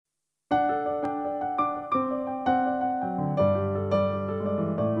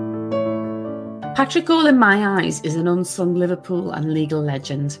Patrick Gall, in my eyes, is an unsung Liverpool and legal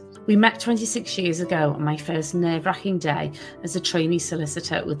legend. We met 26 years ago on my first nerve-wracking day as a trainee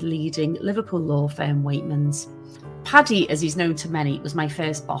solicitor with leading Liverpool law firm Waitmans. Paddy, as he's known to many, was my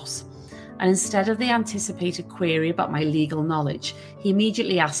first boss. And instead of the anticipated query about my legal knowledge, he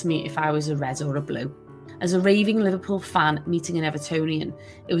immediately asked me if I was a red or a blue. As a raving Liverpool fan meeting an Evertonian,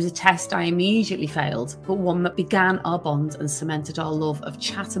 it was a test I immediately failed, but one that began our bond and cemented our love of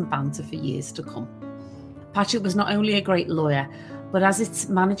chat and banter for years to come. Patrick was not only a great lawyer, but as its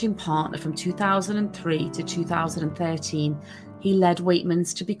managing partner from 2003 to 2013, he led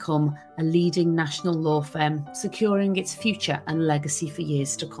Waitmans to become a leading national law firm, securing its future and legacy for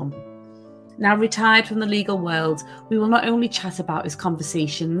years to come. Now retired from the legal world, we will not only chat about his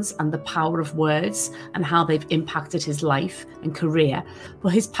conversations and the power of words and how they've impacted his life and career, but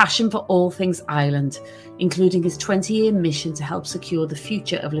his passion for all things Ireland, including his 20-year mission to help secure the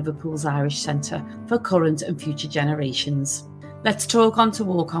future of Liverpool's Irish Centre for current and future generations. Let's talk on to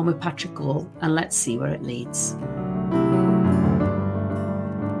Walk On with Patrick Gall and let's see where it leads.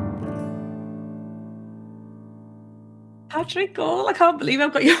 Patrick Gall, I can't believe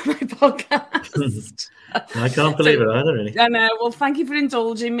I've got you on my podcast. I can't believe it either, really. I know. Well, thank you for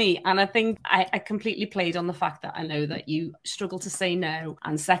indulging me. And I think I completely played on the fact that I know that you struggle to say no.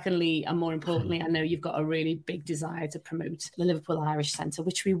 And secondly, and more importantly, I know you've got a really big desire to promote the Liverpool Irish Centre,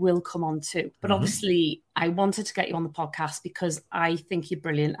 which we will come on to. But obviously, I wanted to get you on the podcast because I think you're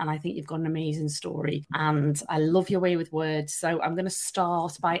brilliant and I think you've got an amazing story. And I love your way with words. So I'm going to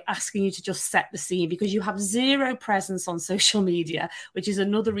start by asking you to just set the scene because you have zero presence on social media, which is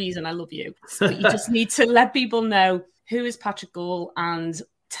another reason I love you. So you just need to let people know who is Patrick Gall and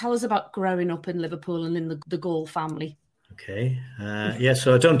tell us about growing up in Liverpool and in the Gall family. Okay.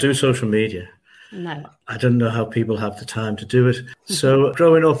 So I don't do social media. No. I don't know how people have the time to do it. So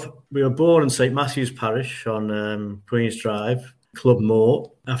growing up, we were born in St Matthew's Parish on Queen's Drive, Club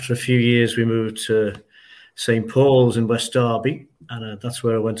Moor. After a few years, we moved to St Paul's in West Derby. And that's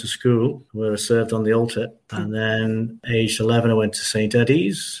where I went to school, where I served on the altar. And then aged 11, I went to St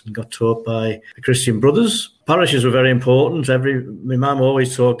Eddie's and got taught by the Christian Brothers. Parishes were very important. My mum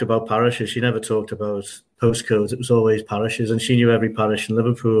always talked about parishes. She never talked about postcodes. It was always parishes. And she knew every parish in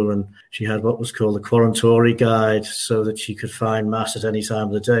Liverpool. And she had what was called the Quarantory Guide so that she could find mass at any time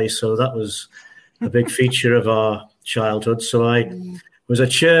of the day. So that was a big feature of our childhood. So I was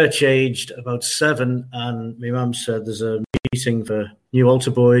at church aged about 7, and my mum said, there's a meeting for new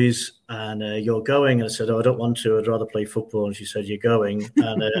altar boys and you're going. And I said, I don't want to, I'd rather play football. And she said, you're going.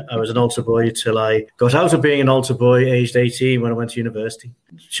 And I was an altar boy till I got out of being an altar boy aged 18 when I went to university.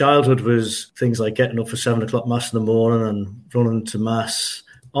 Childhood was things like getting up for 7 o'clock mass in the morning and running to mass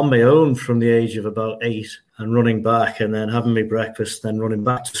on my own from the age of about 8 and running back and then having my breakfast, then running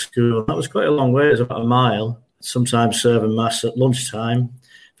back to school. That was quite a long way. It was about a mile. Sometimes serving mass at lunchtime,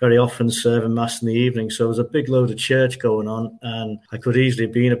 very often serving mass in the evening. So there was a big load of church going on, and I could easily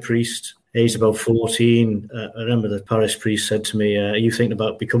have been a priest. Aged about 14, I remember the parish priest said to me, are you thinking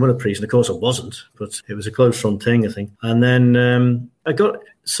about becoming a priest? And of course I wasn't, but it was a close front thing, I think. And then I got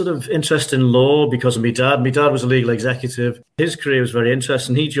sort of interested in law because of my dad. My dad was a legal executive. His career was very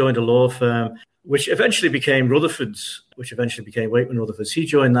interesting. He joined a law firm which eventually became Rutherford's, which eventually became Waitman Rutherford's. He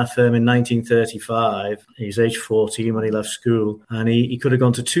joined that firm in 1935. He was age 14 when he left school, and he could have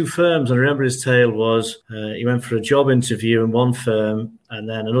gone to 2 firms. And I remember his tale was he went for a job interview in one firm, and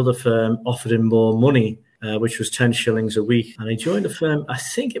then another firm offered him more money, which was 10 shillings a week. And he joined a firm, I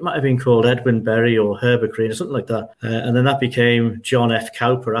think it might have been called Edwin Berry or Herbert Green or something like that. And then that became John F.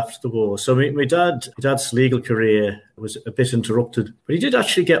 Cowper after the war. So my dad's legal career was a bit interrupted. But he did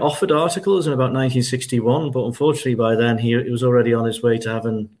actually get offered articles in about 1961, but unfortunately by then he was already on his way to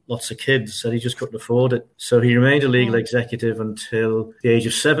having lots of kids, and he just couldn't afford it. So he remained a legal executive until the age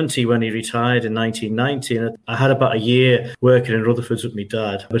of 70 when he retired in 1990. And I had about a year working in Rutherford's with my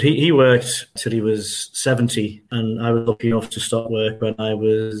dad. But he worked till he was 70, and I was lucky enough to start work when I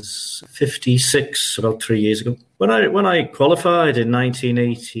was 56, about 3 years ago. When I qualified in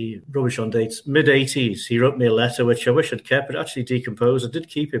 1980, rubbish on dates, mid-80s, he wrote me a letter, which I wish I'd kept. It actually decomposed. I did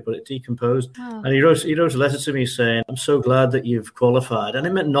keep it, but it decomposed. Oh. And he wrote a letter to me saying, I'm so glad that you've qualified. And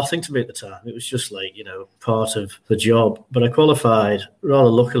it meant nothing to me at the time. It was just like, part of the job. But I qualified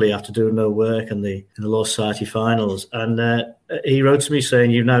rather luckily after doing no work in the Law Society finals. And he wrote to me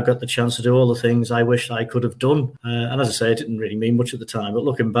saying, "You've now got the chance to do all the things I wish I could have done." And as I say, it didn't really mean much at the time. But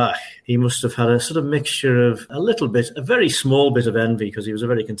looking back, he must have had a sort of mixture of a very small bit of envy, because he was a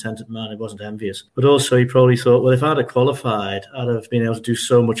very contented man. He wasn't envious. But also he probably thought, well, if I'd have qualified, I'd have been able to do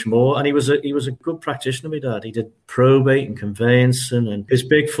so much more. And he was a good practitioner, my dad. He did probate and conveyancing, and his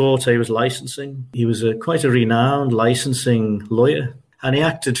big forte was licensing. He was quite a renowned licensing lawyer. And he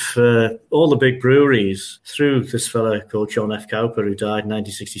acted for all the big breweries through this fella called John F. Cowper, who died in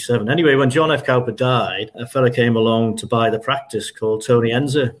 1967. Anyway, when John F. Cowper died, a fella came along to buy the practice called Tony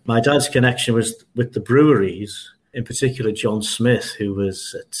Enzer. My dad's connection was with the breweries, in particular John Smith, who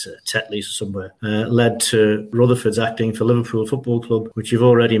was at Tetley's or somewhere, led to Rutherford's acting for Liverpool Football Club, which you've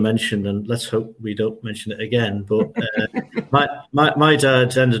already mentioned, and let's hope we don't mention it again. But my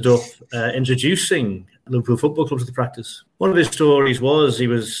dad ended up introducing Liverpool Football Club to the practice. One of his stories was he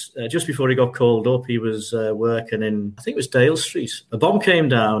was, just before he got called up, he was working in, I think it was Dale Street. A bomb came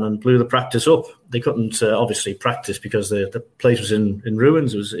down and blew the practice up. They couldn't obviously practice because the place was in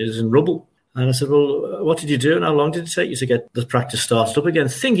ruins, it was in rubble. And I said, well, what did you do and how long did it take you to get the practice started up again?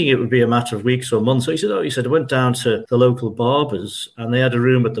 Thinking it would be a matter of weeks or months. So he said, I went down to the local barbers and they had a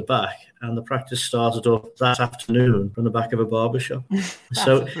room at the back and the practice started up that afternoon from the back of a barber shop. That's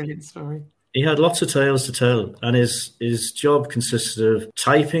a brilliant story. He had lots of tales to tell, and his job consisted of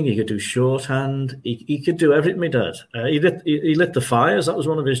typing. He could do shorthand. He could do everything, my dad. He lit the fires. That was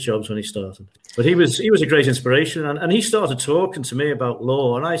one of his jobs when he started. But he was a great inspiration, and he started talking to me about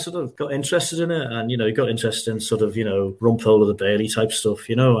law, and I sort of got interested in it, and, he got interested in sort of, Rumpole of the Bailey type stuff,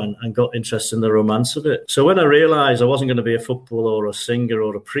 and got interested in the romance of it. So when I realised I wasn't going to be a footballer or a singer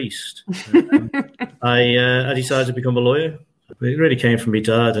or a priest, I decided to become a lawyer. It really came from my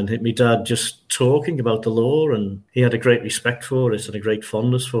dad, and my dad just talking about the law, and he had a great respect for it and a great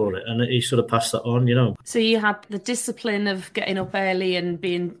fondness for it, and he sort of passed that on, So you had the discipline of getting up early and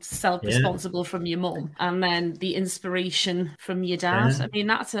being self-responsible from your mum, and then the inspiration from your dad. Yeah. I mean,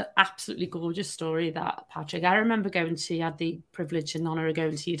 that's an absolutely gorgeous story, that, Patrick. I remember you had the privilege and honour of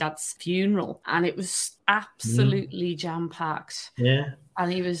going to your dad's funeral, and it was absolutely jam-packed. Yeah.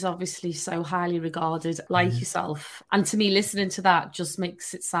 And he was obviously so highly regarded, like yourself. And to me, listening to that just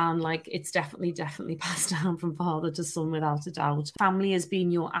makes it sound like it's definitely passed down from father to son, without a doubt. Family has been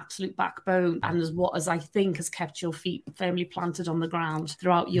your absolute backbone, and as I think has kept your feet firmly planted on the ground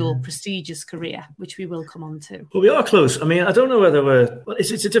throughout your prestigious career, which we will come on to. Well, we are close. I mean, I don't know whether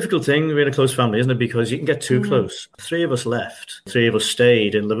it's a difficult thing being a close family, isn't it? Because you can get too close. 3 of us left. 3 of us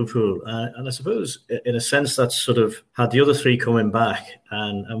stayed in Liverpool. And I suppose, in a sense, that's sort of had the other 3 coming back.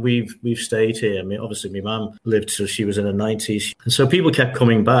 And we've stayed here. I mean, obviously, my mum lived till she was in her 90s. And so people kept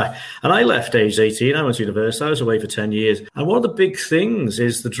coming back. And I left aged 18. I went to university. I was away for 10 years. And one of the big things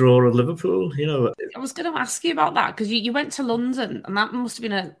is the draw of Liverpool. I was going to ask you about that, because you went to London, and that must have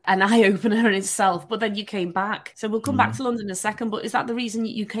been an eye-opener in itself. But then you came back. So we'll come back to London in a second. But is that the reason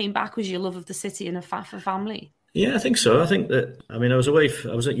you came back, was your love of the city and for family? Yeah, I think so. I think that, I was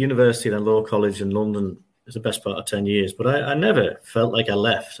I was at university and law college in London. It's the best part of 10 years, but I never felt like I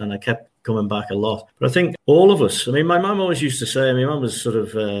left, and I kept coming back a lot. But I think all of us, my mum always used to say, my mum was sort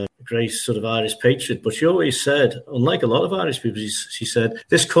of a great sort of Irish patriot, but she always said, unlike a lot of Irish people, she said,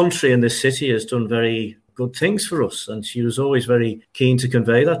 this country and this city has done very good things for us, and she was always very keen to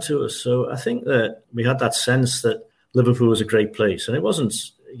convey that to us. So I think that we had that sense that Liverpool was a great place, and it wasn't,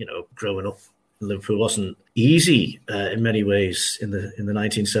 growing up in Liverpool wasn't easy in many ways in the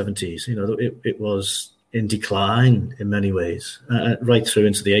 1970s. It was in decline in many ways, right through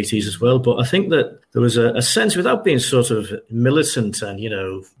into the 80s as well. But I think that there was a sense, without being sort of militant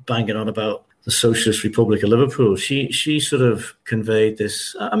and, banging on about the Socialist Republic of Liverpool, she sort of conveyed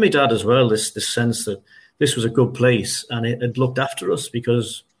this, and my dad as well, this sense that this was a good place and it had looked after us,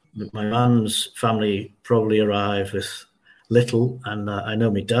 because my mum's family probably arrived with little, and I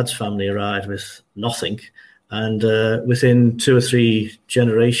know my dad's family arrived with nothing. And within 2 or 3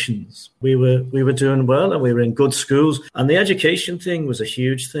 generations, we were doing well, and we were in good schools. And the education thing was a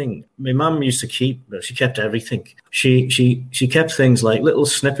huge thing. My mum used to she kept everything. She kept things like little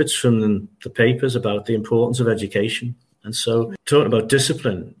snippets from the papers about the importance of education. And so, talking about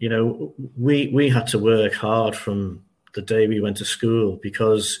discipline, we had to work hard from the day we went to school,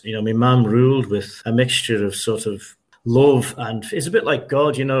 because my mum ruled with a mixture of sort of love, and it's a bit like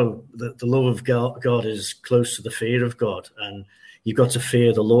God, the love of God is close to the fear of God, and you've got to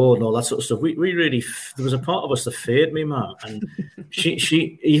fear the Lord and all that sort of stuff. We really, there was a part of us that feared me, mum, and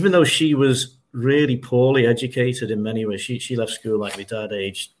she even though she was really poorly educated in many ways. She left school like my dad,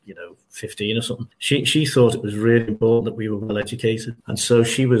 aged 15 or something. She thought it was really important that we were well educated, and so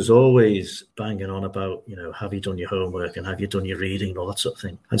she was always banging on about have you done your homework and have you done your reading and all that sort of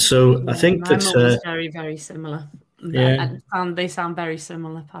thing. And so I think my mum was very, very similar. Yeah, and they sound very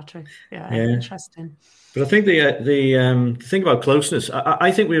similar, Patrick. Yeah. Interesting. But I think the thing about closeness,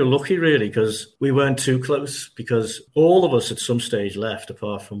 I think we were lucky really because we weren't too close, because all of us at some stage left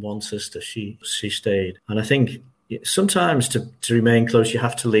apart from one sister. She stayed, and I think sometimes to remain close you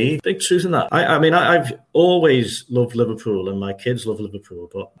have to leave. Big truth in that. I mean I've always loved Liverpool and my kids love Liverpool,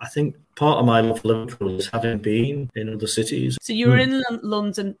 but I think part of my love for Liverpool is having been in other cities. So you were in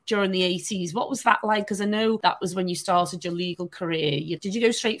London during the 80s. What was that like? Because I know that was when you started your legal career. Did you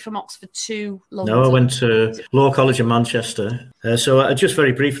go straight from Oxford to London? No, I went to Law College in Manchester. So just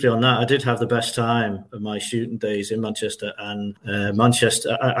very briefly on that, I did have the best time of my student days in Manchester. And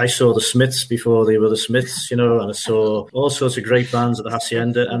Manchester, I saw the Smiths before they were the Smiths, and I saw all sorts of great bands at the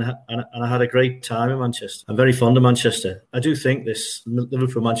Hacienda, and I had a great time in Manchester. I'm very fond of Manchester. I do think this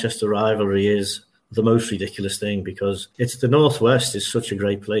Liverpool-Manchester rivalry is the most ridiculous thing because it's the Northwest is such a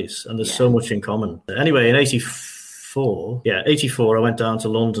great place and there's so much in common. Anyway, in 84, I went down to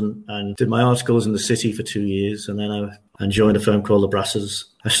London and did my articles in the City for 2 years, and then I joined a firm called the Brasses.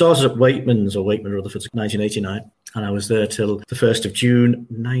 I started at Wakeman's or Wakeman Rutherford's in 1989. And I was there till the 1st of June,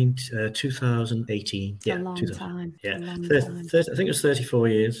 2018. Yeah, a long time. Yeah, I think it was 34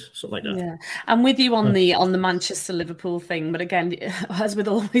 years, something like that. Yeah, I'm with you on the Manchester Liverpool thing, but again, as with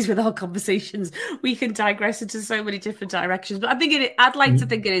always with our conversations, we can digress into so many different directions. But I think I'd like to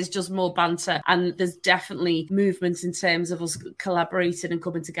think it is just more banter, and there's definitely movements in terms of us collaborating and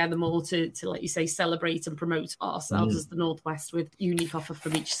coming together more to like you say, celebrate and promote ourselves as the Northwest with unique offer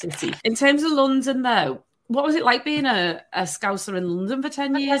from each city. In terms of London, though. What was it like being a Scouser in London for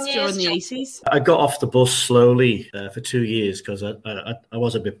 10 years during the 80s? I got off the bus slowly for 2 years because I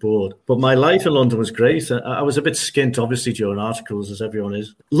was a bit bored. But my life in London was great. I was a bit skint, obviously, during articles, as everyone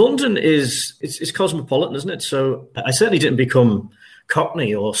is. London it's cosmopolitan, isn't it? So I certainly didn't become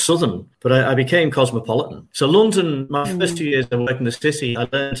Cockney or Southern, but I became cosmopolitan. So London, my first 2 years I worked in the city, I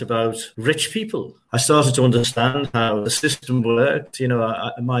learned about rich people. I started to understand how the system worked.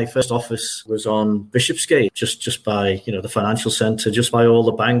 My first office was on Bishopsgate, just by, the financial centre, just by all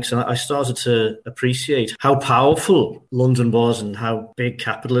the banks. And I started to appreciate how powerful London was and how big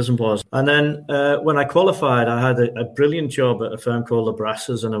capitalism was. And then when I qualified, I had a brilliant job at a firm called the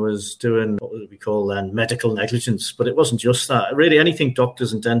Brasses, and I was doing what we call then medical negligence. But it wasn't just that. Really, anything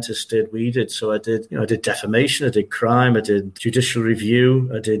doctors and dentists did, we did. So I did defamation, I did crime, I did judicial review,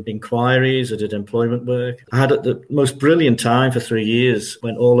 I did inquiries, I did employment work. I had the most brilliant time for 3 years,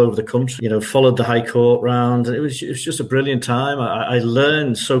 went all over the country, followed the High Court round. And it was just a brilliant time. I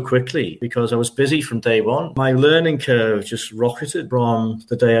learned so quickly because I was busy from day one. My learning curve just rocketed from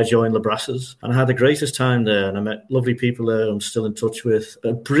the day I joined the Brasses. And I had the greatest time there, and I met lovely people there I'm still in touch with.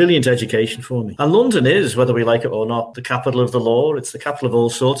 A brilliant education for me. And London is, whether we like it or not, the capital of the law. It's the capital of all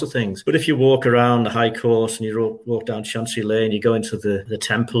sorts of things. But if you walk around the High Court and you walk down Chancery Lane, you go into the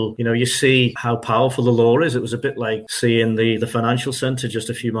Temple, you see how powerful the law is. It was a bit like seeing the financial centre just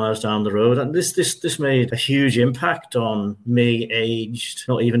a few miles down the road. And this made a huge impact on me, aged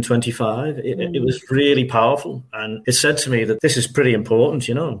not even 25. It was really powerful. And it said to me that this is pretty important,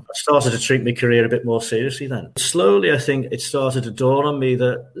 I started to treat my career a bit more seriously then. Slowly, I think it started to dawn on me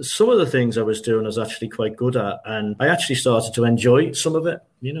that some of the things I was doing I was actually quite good at. And I actually started to enjoy some of it.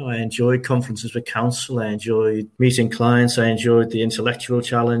 I enjoyed conferences with counsel. I enjoyed meeting clients. I enjoyed the intellectual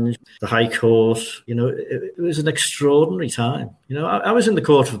challenge, the High Court. It was an extraordinary time. I was in the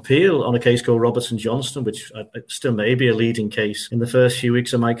Court of Appeal on a case called Robertson Johnston, which still may be a leading case in the first few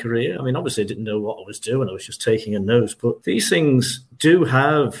weeks of my career. I mean, obviously I didn't know what I was doing. I was just taking a note. But these things do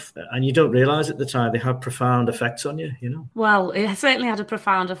have, and you don't realise at the time, they have profound effects on you, Well, it certainly had a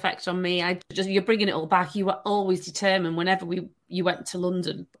profound effect on me. You're bringing it all back. You were always determined whenever you went to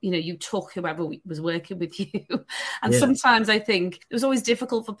London, you took whoever was working with you. And sometimes I think it was always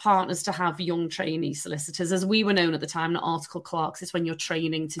difficult for partners to have young trainee solicitors, as we were known at the time, not article clerks. It's when you're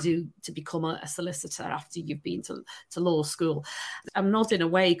training to become a solicitor after you've been to law school. I'm nodding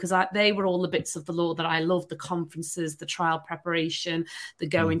away because they were all the bits of the law that I loved: the conferences, the trial preparation, the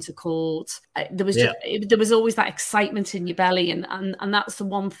going to court. There was always that excitement in your belly, and that's the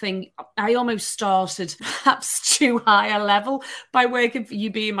one thing. I almost started perhaps too high a level by working for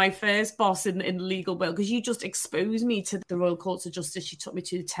you being my first boss in the legal world, because you just exposed me to the Royal Courts of Justice. You took me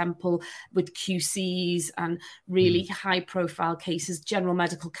to the Temple with QCs and really high-profile cases, General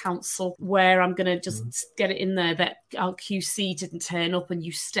Medical Council, where I'm going to just get it in there that our QC didn't turn up and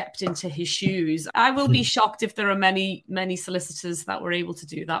you stepped into his shoes. I will be shocked if there are many, many solicitors that were able to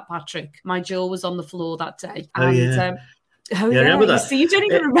do that, Patrick. My jaw was on the floor that day. Oh, yeah. I remember that. You don't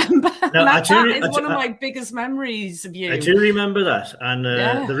even remember. No, that is one of my biggest memories of you. I do remember that. And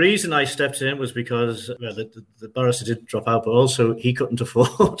the reason I stepped in was because the barrister did drop out, but also he couldn't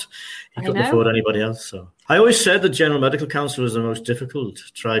afford anybody else. So I always said the General Medical Council was the most difficult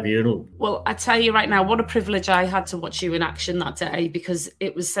tribunal. Well, I tell you right now, what a privilege I had to watch you in action that day, because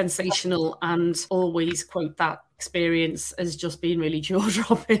it was sensational, and always quote that experience as just being really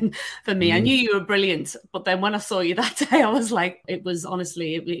jaw-dropping for me. I knew you were brilliant, but then when I saw you that day, I was like, it was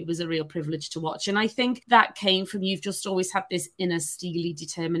a real privilege to watch. And I think that came from, you've just always had this inner steely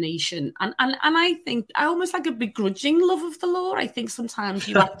determination. And I think I almost like a begrudging love of the law. I think sometimes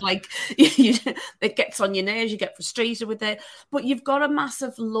you act like it gets on your nerves, you get frustrated with it, but you've got a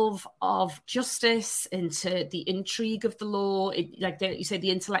massive love of justice, into the intrigue of the law, you say,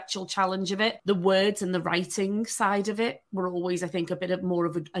 the intellectual challenge of it, the words and the writing side of it were always, I think, a bit of more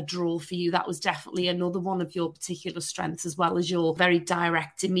of a draw for you. That was definitely another one of your particular strengths, as well as your very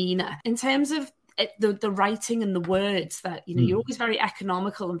direct demeanour. In terms of the writing and the words, that you're always very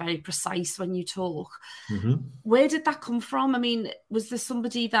economical and very precise when you talk. Where did that come from? I mean, was there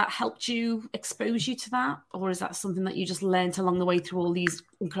somebody that helped you, expose you to that, or is that something that you just learned along the way through all these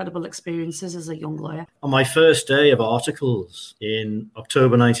incredible experiences as a young lawyer? On my first day of articles in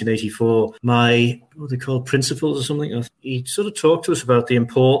October 1984, my, what they call principals or something, he sort of talked to us about the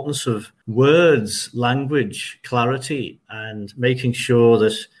importance of words, language, clarity, and making sure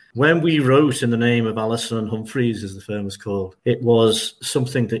that when we wrote in the name of Allison and Humphreys, as the firm was called, it was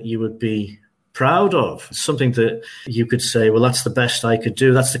something that you would be proud of, something that you could say, well, that's the best I could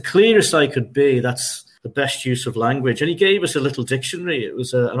do. That's the clearest I could be. That's the best use of language. And he gave us a little dictionary. It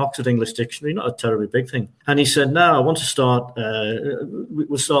was an Oxford English dictionary, not a terribly big thing. And he said, now I want to start,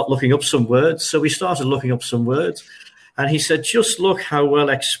 we'll start looking up some words. So we started looking up some words. And he said, just look how well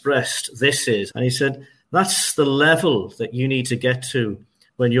expressed this is. And he said, that's the level that you need to get to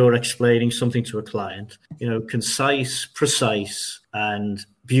when you're explaining something to a client, concise, precise, and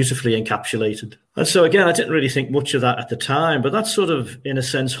beautifully encapsulated. And so, again, I didn't really think much of that at the time, but that sort of, in a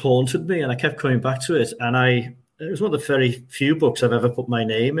sense, haunted me, and I kept coming back to it. And it was one of the very few books I've ever put my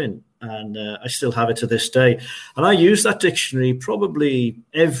name in, and I still have it to this day. And I use that dictionary probably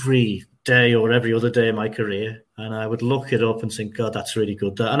every day or every other day of my career. And I would look it up and think, God, that's really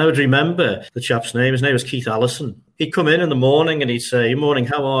good. And I would remember the chap's name. His name was Keith Allison. He'd come in the morning and he'd say, morning,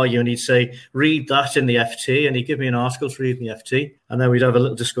 how are you? And he'd say, read that in the FT. And he'd give me an article to read in the FT. And then we'd have a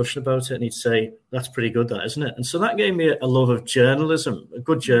little discussion about it. And he'd say, that's pretty good, that, isn't it? And so that gave me a love of journalism, a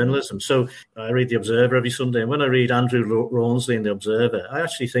good journalism. So I read The Observer every Sunday. And when I read Andrew Rawnsley in The Observer, I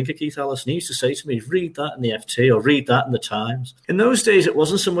actually think of Keith Allison. He used to say to me, read that in the FT or read that in the Times. In those days, it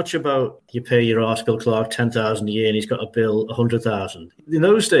wasn't so much about you pay your article clerk $10,000 a year and he's got a bill $100,000. In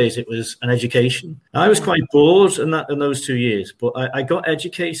those days, it was an education. I was quite bored in those 2 years, but I got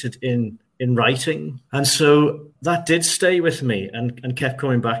educated in writing. And so that did stay with me and kept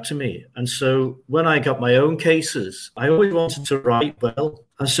coming back to me. And so when I got my own cases, I always wanted to write well.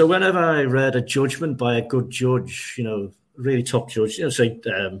 And so whenever I read a judgment by a good judge, really top judge, say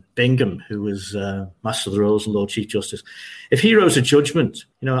Bingham, who was Master of the Rolls and Lord Chief Justice, if he wrote a judgment,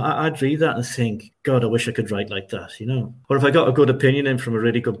 I'd read that and think, God, I wish I could write like that, Or if I got a good opinion in from a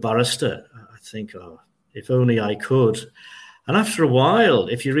really good barrister, I'd think, oh, if only I could. And after a while,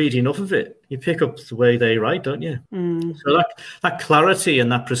 if you read enough of it, you pick up the way they write, don't you? So that clarity and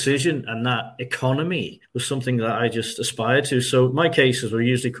that precision and that economy was something that I just aspired to. So my cases were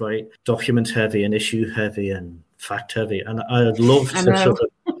usually quite document heavy and issue heavy and fact heavy. And I'd love to sort of,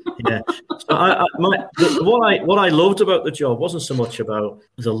 yeah. So what I loved about the job wasn't so much about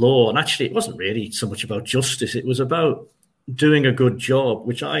the law. And actually, it wasn't really so much about justice. It was about doing a good job,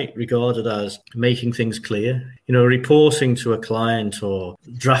 which I regarded as making things clear, reporting to a client or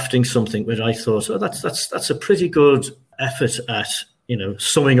drafting something which I thought, that's a pretty good effort at,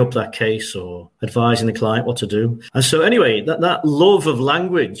 summing up that case or advising the client what to do. And so anyway, that love of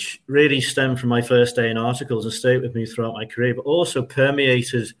language really stemmed from my first day in articles and stayed with me throughout my career, but also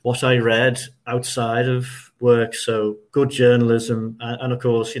permeated what I read outside of work. So good journalism and of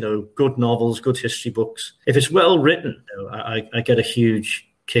course, good novels, good history books. If it's well written, I get a huge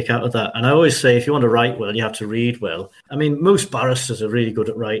kick out of that. And I always say, if you want to write well, you have to read well. I mean, most barristers are really good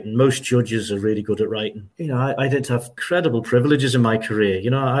at writing. Most judges are really good at writing. You know, I did have incredible privileges in my career. You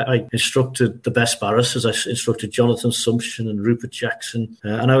know, I instructed the best barristers. I instructed Jonathan Sumption and Rupert Jackson.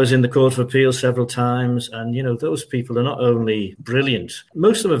 And I was in the Court of Appeal several times. And, you know, those people are not only brilliant,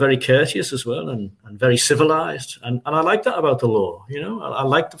 most of them are very courteous as well and very civilized. And I like that about the law. You know, I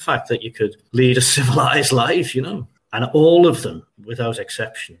like the fact that you could lead a civilized life, you know. And all of them, without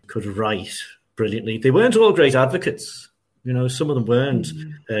exception, could write brilliantly. They weren't all great advocates. You know, some of them weren't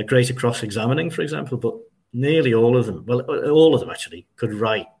great at cross-examining, for example, but nearly all of them, well, all of them actually, could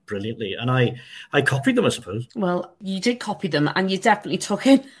write brilliantly. And I copied them, I suppose. Well, you did copy them, and you definitely took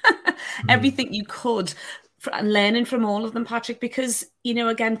in everything you could and learning from all of them, Patrick, because, you know,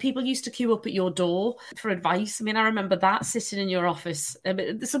 again, people used to queue up at your door for advice. I mean, I remember that sitting in your office.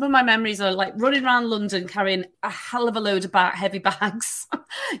 Some of my memories are like running around London carrying a hell of a load of heavy bags.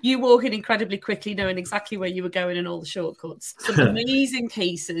 You walking incredibly quickly, knowing exactly where you were going and all the shortcuts. Some amazing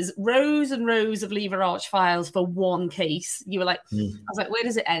cases, rows and rows of lever arch files for one case. You were like, I was like, where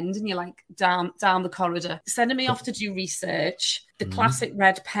does it end? And you're like, down the corridor, sending me off to do research, the classic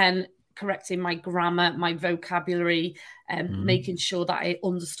red pen, correcting my grammar, my vocabulary, making sure that I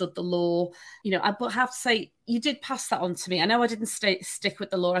understood the law. You know, but I have to say, you did pass that on to me. I know I didn't stick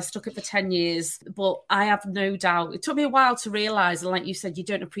with the law. I stuck it for 10 years, but I have no doubt. It took me a while to realise, and like you said, you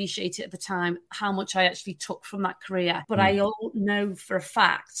don't appreciate it at the time, how much I actually took from that career. But I all know for a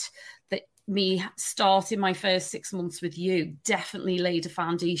fact that me starting my first 6 months with you definitely laid a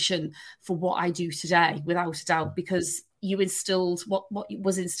foundation for what I do today, without a doubt, because you instilled what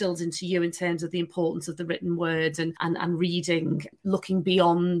was instilled into you in terms of the importance of the written word and reading, looking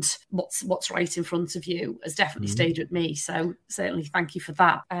beyond what's right in front of you, has definitely stayed with me. So certainly thank you for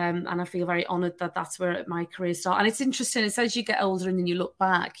that. And I feel very honoured that that's where my career started. And it's interesting, it's as you get older and then you look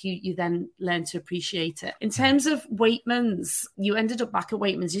back, you then learn to appreciate it. In terms of Waitmans, you ended up back at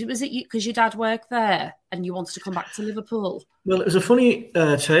Waitmans. Was it you, because your dad worked there and you wanted to come back to Liverpool? Well, it was a funny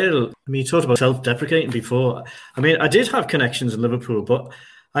tale. I mean, you talked about self-deprecating before. I mean, I did have connections in Liverpool, but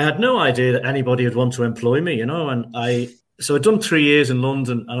I had no idea that anybody would want to employ me, you know. And so I'd done 3 years in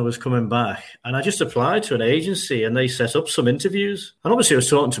London and I was coming back and I just applied to an agency and they set up some interviews. And obviously I was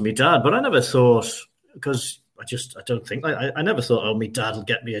talking to my dad, but I never thought, because I never thought, oh, my dad will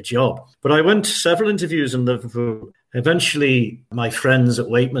get me a job. But I went to several interviews in Liverpool. Eventually, my friends at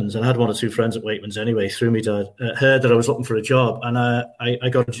Waitmans, and I had one or two friends at Waitmans anyway, through me dad, heard that I was looking for a job. And I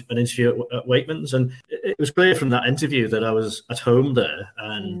got an interview at Waitmans. And it was clear from that interview that I was at home there.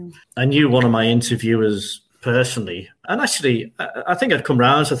 And I knew one of my interviewers personally. And actually, I think I'd come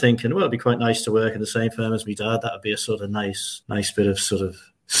round to thinking, well, it'd be quite nice to work in the same firm as my dad. That would be a sort of nice bit of sort of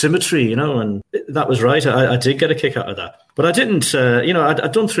symmetry, you know, and that was right. I did get a kick out of that. But I didn't,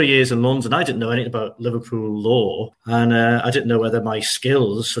 I'd done 3 years in London. I didn't know anything about Liverpool law, and I didn't know whether my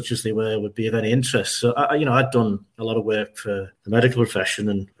skills, such as they were, would be of any interest. So, I'd done a lot of work for the medical profession,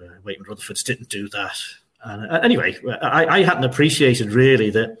 and Waitman Rutherfords didn't do that. And anyway, I hadn't appreciated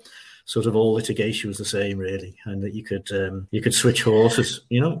really that sort of all litigation was the same, really, and that you could switch horses,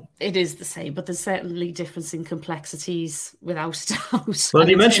 you know. It is the same, but there's certainly difference in complexities, without a doubt. Well,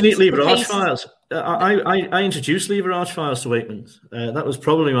 you mentioned lever arch files. I introduced lever arch files to Waitmans. That was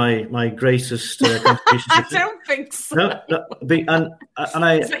probably my greatest contribution. I don't think so. No,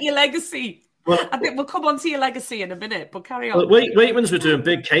 Is that your legacy? Well, I think we'll come on to your legacy in a minute, but carry on. Well, Waitmans were doing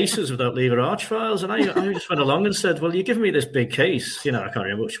big cases without lever arch files, and I just went along and said, well, you're giving me this big case. You know, I can't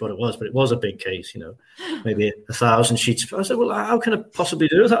remember what it was, but it was a big case, you know, maybe 1,000 sheets. I said, well, how can I possibly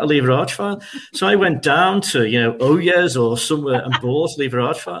do without a lever arch file? So I went down to, Oyes or somewhere and bought lever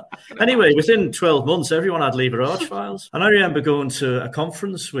arch file. Anyway, within 12 months, everyone had lever arch files. And I remember going to a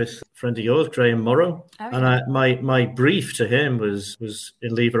conference with a friend of yours, Graham Morrow, and my brief to him was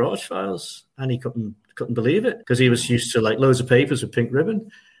in lever arch files. And he couldn't believe it, because he was used to like loads of papers with pink ribbon.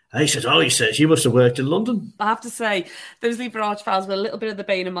 And he says, you must have worked in London. I have to say, those lever arch files were a little bit of the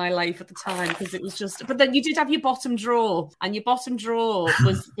bane of my life at the time, because it was just. But then you did have your bottom drawer, and your bottom drawer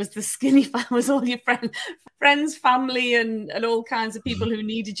was the skinny file, was all your friends, family, and all kinds of people who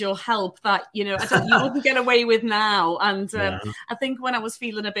needed your help that you wouldn't get away with now. And I think when I was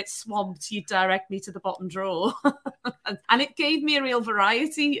feeling a bit swamped, you'd direct me to the bottom drawer, and it gave me a real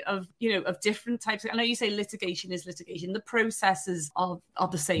variety of different types. I know you say litigation is litigation. The processes are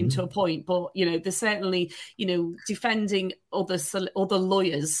the same to a point, but there's certainly defending other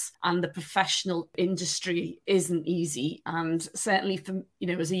lawyers and the professional industry isn't easy. And certainly for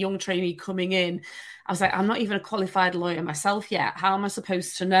as a young trainee coming in, I was like, I'm not even a qualified lawyer myself yet. How am I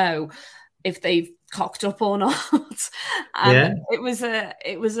supposed to know if they've cocked up or not. And it was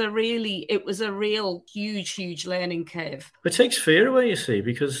a real huge learning curve. It takes fear away, you see,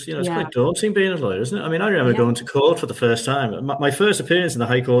 because it's quite daunting being a lawyer, isn't it? I mean, I remember going to court for the first time. My first appearance in the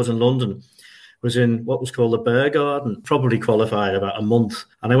High Court in London was in what was called the Bear Garden, probably qualified about a month.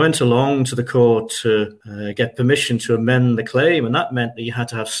 And I went along to the court to get permission to amend the claim, and that meant that you had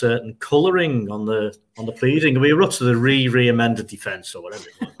to have certain colouring on the pleading. And we were up to the re-amended defence or whatever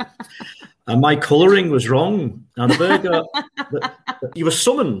it was. And my colouring was wrong. And the Bear Garden, you were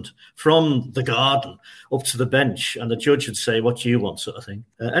summoned from the garden up to the bench, and the judge would say, "What do you want?" sort of thing.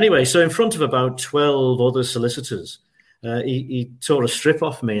 Anyway, so in front of about 12 other solicitors, he tore a strip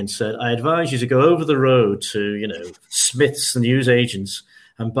off me and said, "I advise you to go over the road to, Smith's, the newsagents,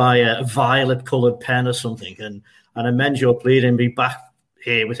 and buy a violet-coloured pen or something, and amend your plea and be back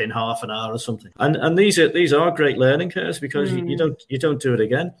here within half an hour or something." And these are great learning curves, because you don't do it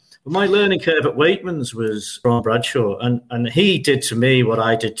again. But my learning curve at Waitman's was from Bradshaw, and he did to me what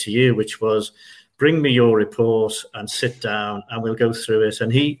I did to you, which was, bring me your report and sit down and we'll go through it.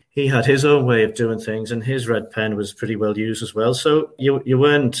 And he had his own way of doing things, and his red pen was pretty well used as well. So you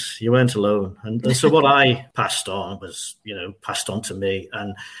weren't alone. And so what I passed on was, passed on to me.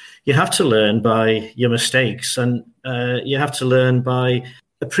 And you have to learn by your mistakes, and you have to learn by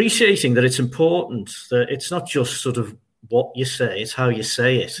appreciating that it's important, that it's not just sort of what you say, it's how you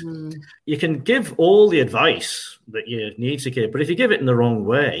say it. You can give all the advice that you need to give, but if you give it in the wrong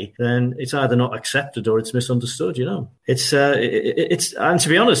way, then it's either not accepted or it's misunderstood. It's and to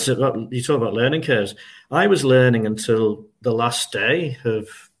be honest, you talk about learning curves. I was learning until the last day of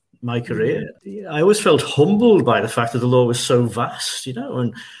my career. I always felt humbled by the fact that the law was so vast,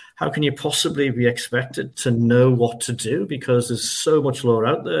 and how can you possibly be expected to know what to do, because there's so much law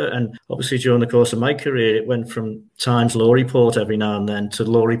out there? And obviously during the course of my career, it went from Times Law Report every now and then to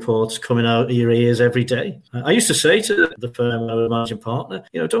law reports coming out of your ears every day. I used to say to the firm I was managing partner,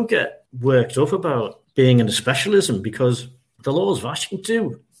 don't get worked up about being in a specialism, because the law is vast. You can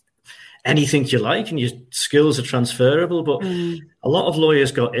do anything you like and your skills are transferable. But a lot of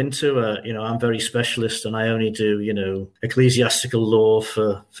lawyers got into I'm very specialist and I only do, ecclesiastical law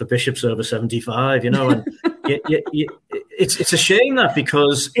for bishops over 75, and it's a shame that,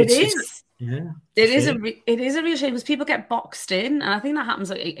 because it is a real shame, because people get boxed in, and I think that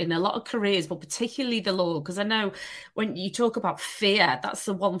happens in a lot of careers, but particularly the law, because I know when you talk about fear, that's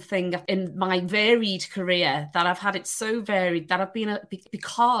the one thing in my varied career that I've had. It so varied that I've been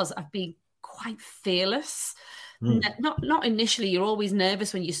because I've been quite fearless. Not initially, you're always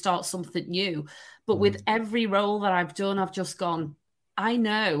nervous when you start something new, but with every role that I've done, I've just gone, I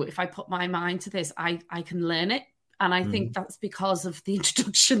know if I put my mind to this, I can learn it. And I think that's because of the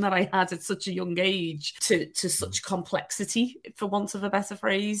introduction that I had at such a young age to such complexity, for want of a better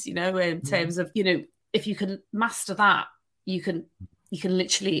phrase, in terms of, if you can master that, you can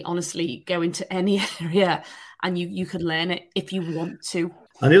literally, honestly go into any area and you can learn it if you want to.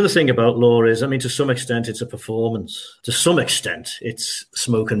 And the other thing about law is, to some extent, it's a performance. To some extent, it's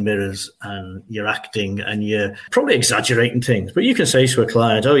smoke and mirrors, and you're acting and you're probably exaggerating things. But you can say to a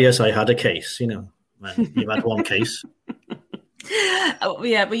client, "Oh, yes, I had a case," when you've had one case. Oh,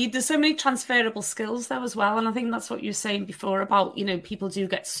 yeah, but there's so many transferable skills there as well. And I think that's what you were saying before about, people do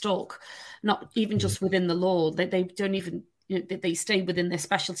get stuck, not even just within the law. They don't even, they stay within their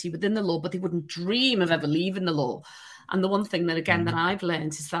specialty within the law, but they wouldn't dream of ever leaving the law. And the one thing that, again, that I've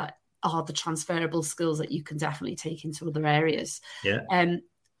learned is that are the transferable skills that you can definitely take into other areas. Yeah.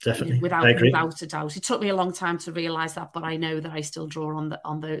 Definitely, without a doubt. It took me a long time to realise that, but I know that I still draw on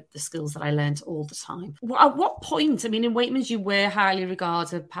the skills that I learned all the time. At what point, in Waitman's, you were highly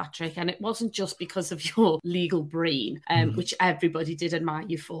regarded, Patrick, and it wasn't just because of your legal brain, which everybody did admire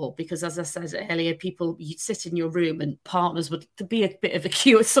you for, because as I said earlier, you'd sit in your room and partners would be a bit of a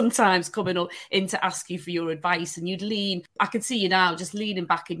queue sometimes coming up in to ask you for your advice, and you'd lean. I can see you now just leaning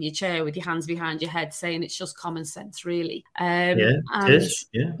back in your chair with your hands behind your head saying it's just common sense, really. It is,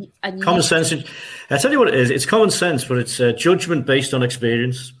 yeah. Common sense. I tell you what it is. It's common sense, but it's judgment based on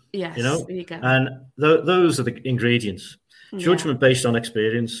experience. Yes, there you go. And those are the ingredients. Judgment based on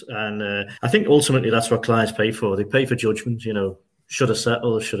experience. And I think ultimately that's what clients pay for. They pay for judgment, should have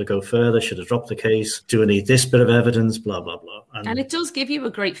settled, should have go further, should have dropped the case, do I need this bit of evidence, blah, blah, blah. And it does give you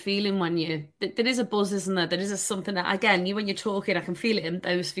a great feeling when there is a buzz, isn't there? There is something that, again, when you're talking, I can feel it in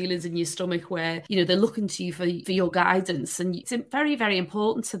those feelings in your stomach where, they're looking to you for your guidance, and it's very, very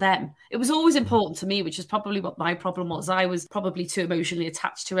important to them. It was always important to me, which is probably what my problem was. I was probably too emotionally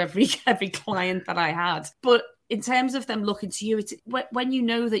attached to every client that I had. But in terms of them looking to you, it's when you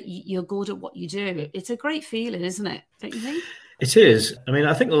know that you're good at what you do, it's a great feeling, isn't it? Don't you think? It is. I mean,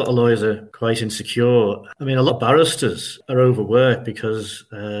 I think a lot of lawyers are quite insecure. I mean, a lot of barristers are overworked because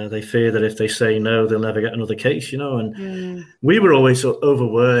they fear that if they say no, they'll never get another case, and we were always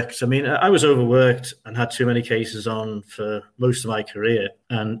overworked. I mean, I was overworked and had too many cases on for most of my career,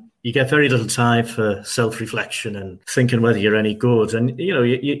 and you get very little time for self-reflection and thinking whether you're any good. And,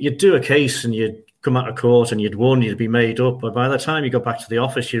 you'd do a case and you'd come out of court and you'd won, you'd be made up. But by the time you got back to the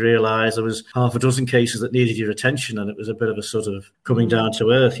office, you realise there was half a dozen cases that needed your attention, and it was a bit of a sort of coming down to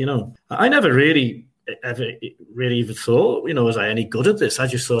earth, I never really even thought, was I any good at this? I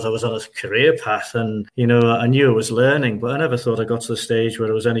just thought I was on a career path, and, I knew I was learning, but I never thought I got to the stage where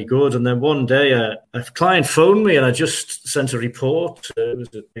I was any good. And then one day a client phoned me, and I just sent a report. It was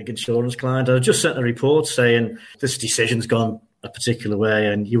a big insurance client. I just sent a report saying, this decision's gone a particular way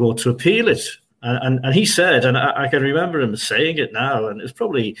and you ought to appeal it. And he said, and I can remember him saying it now, and it's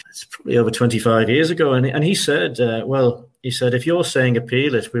probably over 25 years ago. And he said, if you're saying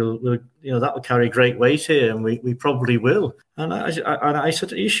appeal it, we'll that will carry great weight here, and we probably will. And I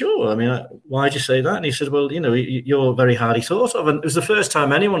said, are you sure? I mean, why'd you say that? And he said, well, you're very highly thought of. And it was the first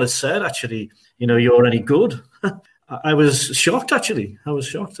time anyone had said, actually, you're any good. I was shocked, actually. I was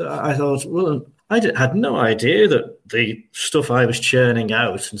shocked. I thought, well, I had no idea that the stuff I was churning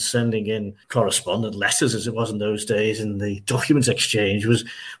out and sending in correspondent letters, as it was in those days, and the documents exchange was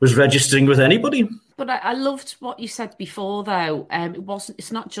registering with anybody. But I loved what you said before, though.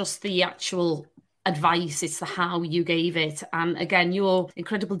 It's not just the actual advice, it's the how you gave it. And again, your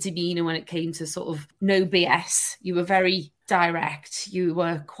incredible demeanour when it came to sort of no BS. You were very direct. You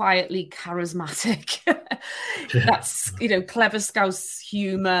were quietly charismatic. That's, clever Scouse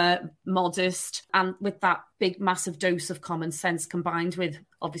humour, modest, and with that big, massive dose of common sense combined with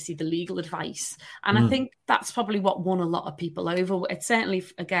obviously the legal advice. And I think that's probably what won a lot of people over. It's certainly,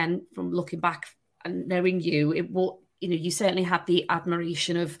 again, from looking back and knowing you, you certainly had the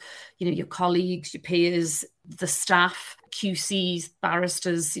admiration of, your colleagues, your peers, the staff, QCs,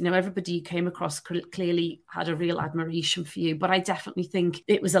 barristers, everybody you came across clearly had a real admiration for you. But I definitely think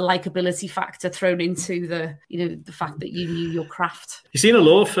it was a likability factor thrown into the fact that you knew your craft. You see, in a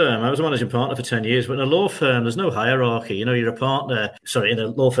law firm, I was a managing partner for 10 years, but in a law firm, there's no hierarchy. You're a partner. Sorry, in a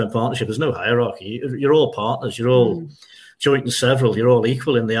law firm partnership, there's no hierarchy. You're all partners. You're all joint and several. You're all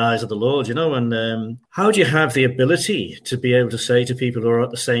equal in the eyes of the Lord, and how do you have the ability to be able to say to people who are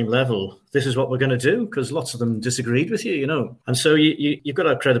at the same level, this is what we're going to do? Because lots of them disagreed with you, and so you've got to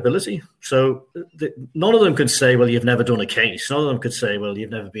have credibility. So none of them could say, well, you've never done a case. None of them could say, well,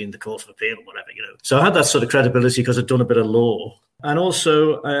 you've never been in the Court of Appeal or whatever, So I had that sort of credibility because I'd done a bit of law. And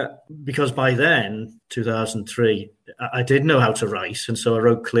also because by then, 2003, I did know how to write. And so I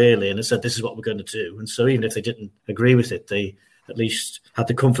wrote clearly and I said, this is what we're going to do. And so even if they didn't agree with it, they at least had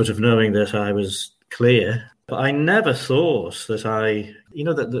the comfort of knowing that I was clear. But I never thought that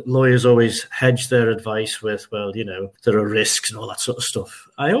that lawyers always hedge their advice with, well, there are risks and all that sort of stuff.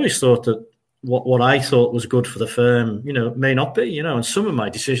 I always thought that what I thought was good for the firm, may not be, and some of my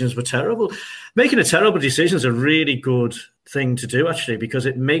decisions were terrible. Making a terrible decision is a really good thing to do, actually, because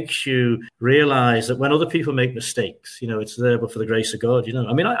it makes you realise that when other people make mistakes, it's there but for the grace of God,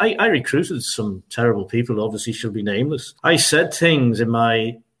 I mean, I recruited some terrible people who obviously should be nameless. I said things in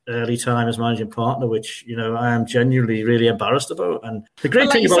my early time as managing partner, which, I am genuinely really embarrassed about. And the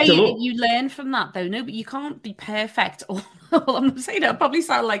great thing about the law... You learn from that, though, no, but you can't be perfect. I'm saying I probably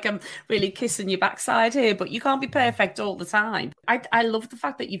sound like I'm really kissing your backside here, but you can't be perfect all the time. I love the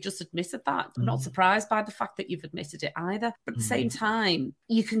fact that you've just admitted that. I'm not surprised by the fact that you've admitted it either. But at the same time,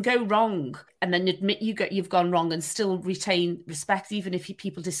 you can go wrong and then admit you've gone wrong and still retain respect, even if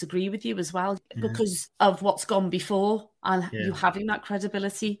people disagree with you as well, because of what's gone before and you having that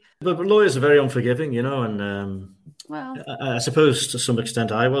credibility. But lawyers are very unforgiving, and... Well, I suppose to some extent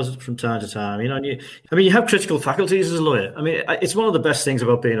I was from time to time, and you have critical faculties as a lawyer. I mean, it's one of the best things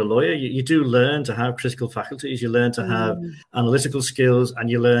about being a lawyer. You do learn to have critical faculties. You learn to have analytical skills, and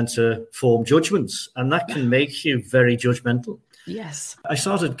you learn to form judgments, and that can make you very judgmental. Yes. I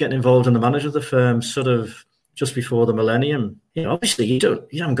started getting involved in the management of the firm sort of just before the millennium. Obviously you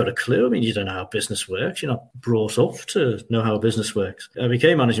haven't got a clue. I mean, you don't know how business works. You're not brought up to know how business works. I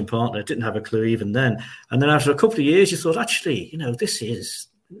became managing partner, didn't have a clue even then. And then after a couple of years, you thought, actually, this is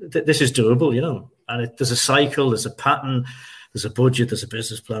doable, and there's a cycle, there's a pattern, there's a budget, there's a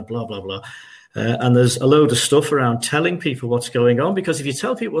business plan, blah, blah, blah. And there's a load of stuff around telling people what's going on, because if you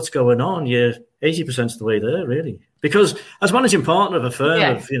tell people what's going on, you're 80% of the way there, really. Because as managing partner of a firm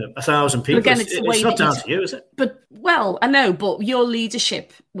of 1,000 people, again, it's not down to you, is it? But, well, I know, but your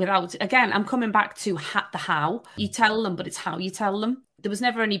leadership I'm coming back to the how. You tell them, but it's how you tell them. there was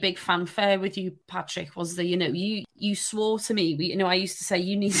never any big fanfare with you, Patrick, was there? You swore to me, I used to say,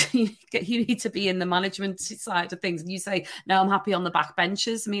 you need to be in the management side of things. And you say, no, I'm happy on the back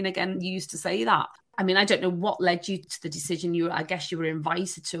benches. I mean, again, you used to say that. I mean, I don't know what led you to the decision. I guess you were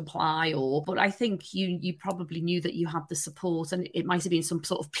invited to apply, but I think you probably knew that you had the support, and it might have been some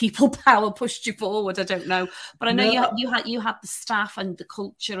sort of people power pushed you forward. I don't know, but I know you had the staff and the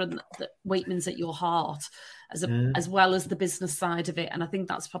culture and the Waitmans at your heart, as well as the business side of it. And I think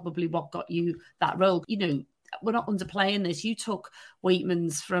that's probably what got you that role. We're not underplaying this. You took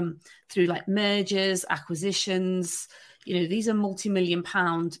Waitmans through like mergers, acquisitions. These are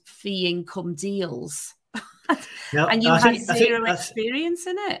multi-million-pound fee income deals. And you had zero experience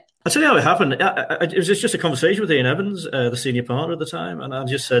in it. I'll tell you how it happened. It was just a conversation with Ian Evans, the senior partner at the time. And I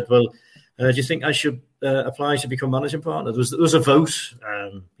just said, well, do you think I should apply to become managing partner? There was a vote,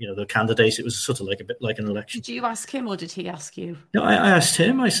 the candidates. It was sort of like a bit like an election. Did you ask him or did he ask you? No, I asked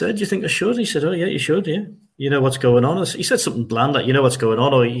him. I said, do you think I should? He said, oh, yeah, you should, yeah. You know what's going on. He said something bland like, you know what's going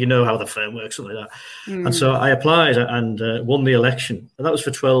on, or you know how the firm works, something like that. And so I applied and won the election. And that was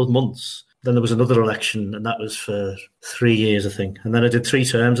for 12 months. Then there was another election, and that was for 3 years, I think. And then I did 3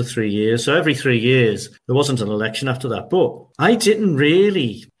 terms of 3 years. So every 3 years, there wasn't an election after that. But I didn't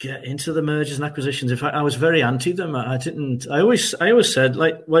really get into the mergers and acquisitions. In fact, I was very anti them. I always said,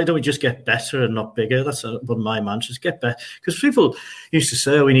 like, why don't we just get better and not bigger? That's one of my mantras, get better. Because people used to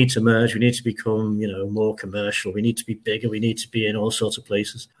say, oh, we need to merge, we need to become, more commercial, we need to be bigger, we need to be in all sorts of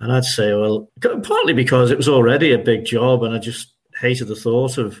places. And I'd say, well, partly because it was already a big job, and I just hated the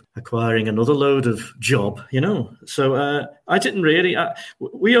thought of acquiring another load of job, So I didn't really.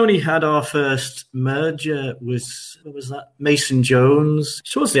 We only had our first merger with, what was that? Mason Jones.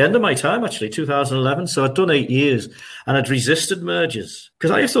 Towards the end of my time, actually, 2011. So I'd done 8 years, and I'd resisted mergers because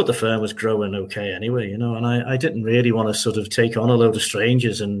I thought the firm was growing okay anyway, And I didn't really want to sort of take on a load of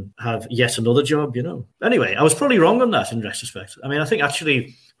strangers and have yet another job, Anyway, I was probably wrong on that in retrospect. I mean, I think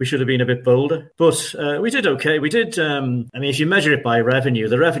actually we should have been a bit bolder, but we did okay. We did. If you measure it by revenue,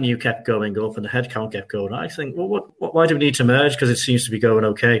 the revenue kept going up and the headcount kept going. I think, well, why do we need to merge? Because it seems to be going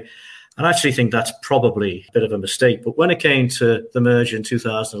okay. And I actually think that's probably a bit of a mistake. But when it came to the merger in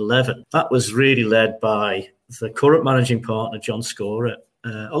 2011, that was really led by the current managing partner, John Scorer.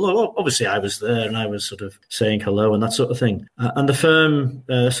 Although obviously I was there and I was sort of saying hello and that sort of thing. And the firm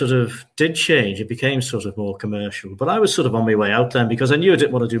sort of did change. It became sort of more commercial. But I was sort of on my way out then because I knew I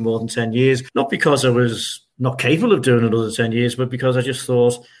didn't want to do more than 10 years. Not because I was not capable of doing another 10 years, but because I just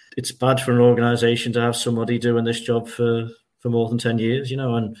thought it's bad for an organisation to have somebody doing this job for more than 10 years,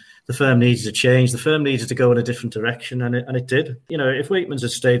 and the firm needed to change. The firm needed to go in a different direction, and it did. If Waitmans had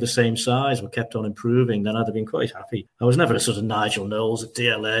stayed the same size or kept on improving, then I'd have been quite happy. I was never a sort of Nigel Knowles at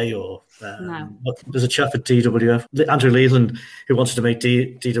DLA or there's a chap at DWF, Andrew Leland, who wanted to make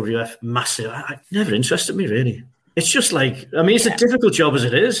DWF massive. It never interested me, really. It's just like, it's a difficult job as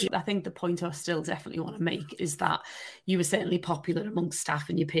it is. I think the point I still definitely want to make is that you were certainly popular amongst staff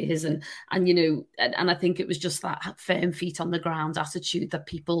and your peers. And I think it was just that firm feet on the ground attitude that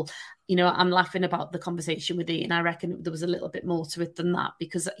people, I'm laughing about the conversation with Ian. I reckon there was a little bit more to it than that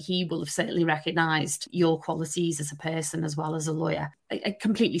because he will have certainly recognised your qualities as a person as well as a lawyer,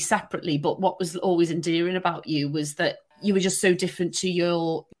 completely separately. But what was always endearing about you was that you were just so different to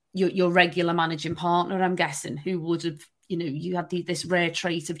your regular managing partner, I'm guessing, who would have, you had this rare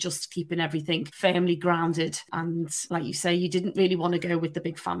trait of just keeping everything firmly grounded. And like you say, you didn't really want to go with the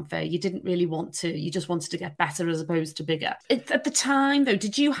big fanfare. You didn't really want to, you just wanted to get better as opposed to bigger. At the time, though,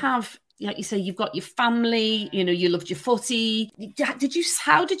 did you have, like you say, you've got your family, you loved your footy.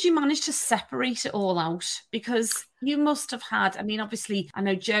 How did you manage to separate it all out? Because you must have had, obviously, I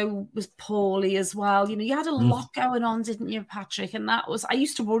know Joe was poorly as well. You had a lot going on, didn't you, Patrick? And I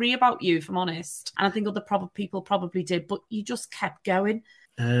used to worry about you, if I'm honest. And I think other people probably did, but you just kept going.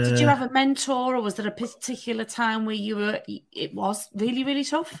 Did you have a mentor, or was there a particular time where it was really, really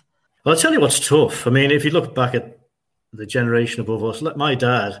tough? Well, I'll tell you what's tough. If you look back at the generation above us, like my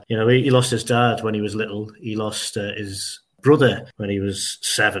dad, he lost his dad when he was little. He lost his brother when he was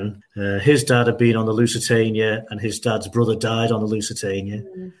 7. His dad had been on the Lusitania, and his dad's brother died on the Lusitania.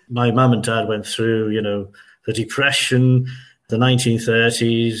 My mum and dad went through, the Depression, the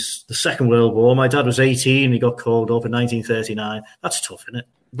 1930s, the Second World War. My dad was 18. He got called up in 1939. That's tough, isn't it?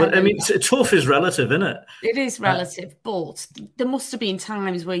 But tough is relative, isn't it? It is relative, but there must have been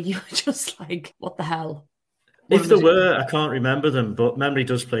times where you were just like, what the hell? If there were, I can't remember them, but memory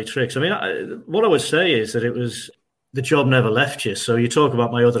does play tricks. What I would say is that it was the job never left you. So you talk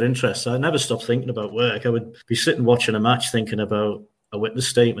about my other interests. I never stopped thinking about work. I would be sitting watching a match thinking about a witness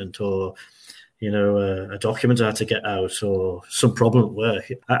statement or, a document I had to get out or some problem at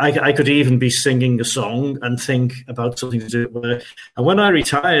work. I could even be singing a song and think about something to do at work. And when I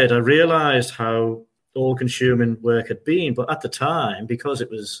retired, I realised how all-consuming work had been. But at the time, because it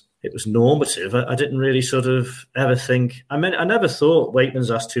was normative, I didn't really sort of ever think. I never thought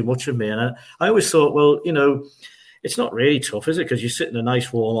Wakeman's asked too much of me. And I always thought, well, it's not really tough, is it? Because you sit in a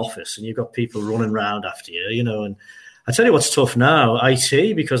nice warm office and you've got people running around after you, and I tell you what's tough now,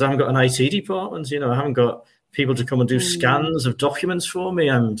 IT, because I haven't got an IT department, I haven't got people to come and do scans of documents for me.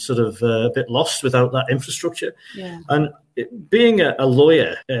 I'm sort of a bit lost without that infrastructure. Yeah. And being a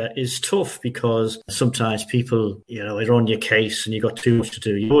lawyer is tough because sometimes people, are on your case and you've got too much to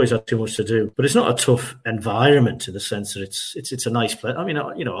do. You always have too much to do. But it's not a tough environment in the sense that it's a nice place. I mean,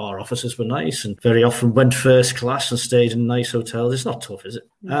 our offices were nice and very often went first class and stayed in nice hotels. It's not tough, is it?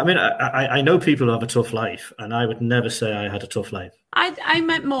 I mean, I know people who have a tough life, and I would never say I had a tough life. I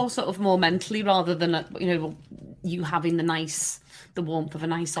meant more mentally rather than, you having the warmth of a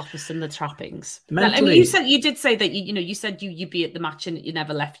nice office and the trappings. Mentally, you did say that you said you'd be at the match and it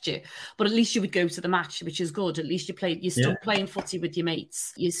never left you, but at least you would go to the match, which is good. At least you stuck playing footy with your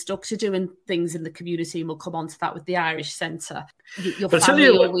mates. You stuck to doing things in the community, and we'll come on to that with the Irish Centre. Your family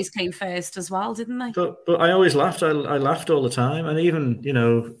always came first as well, didn't they? But I always laughed. I laughed all the time, and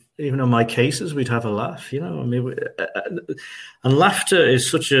even on my cases, we'd have a laugh, and laughter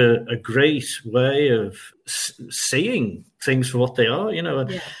is such a great way of seeing things for what they are,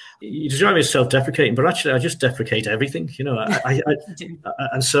 You describe me as self-deprecating, but actually I just deprecate everything,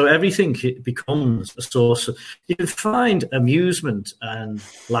 and so everything becomes a source of, you can find amusement and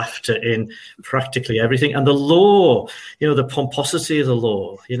laughter in practically everything. And the law, the pomposity of the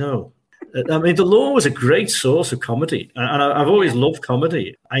law, I mean, the law was a great source of comedy, and I've always loved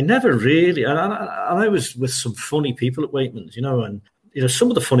comedy. I never really, and I was with some funny people at Wakeman's, and some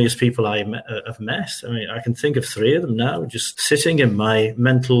of the funniest people I have met. I mean, I can think of 3 of them now, just sitting in my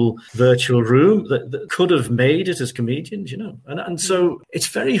mental virtual room that could have made it as comedians, And so it's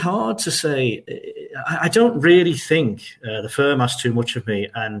very hard to say. I don't really think the firm asked too much of me,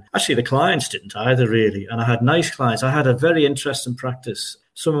 and actually the clients didn't either, really. And I had nice clients. I had a very interesting practice.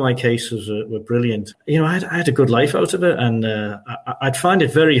 Some of my cases were brilliant. I had a good life out of it, and I'd find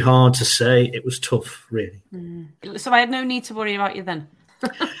it very hard to say it was tough, really. So I had no need to worry about you then.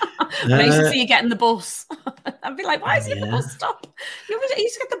 When I used to see you getting the bus, I'd be like, why is he at the bus stop? You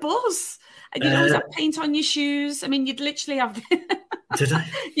used to get the bus. And you'd always have paint on your shoes. I mean, you'd literally have... Did I?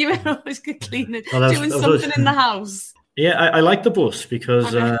 You would always get cleaning, doing something in the house. Yeah, I like the bus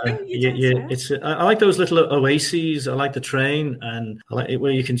because I like those little oases. I like the train, and I like it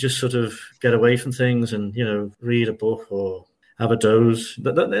where you can just sort of get away from things and read a book or have a doze.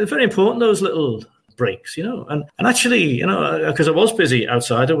 They're very important, those little breaks, and actually, because I was busy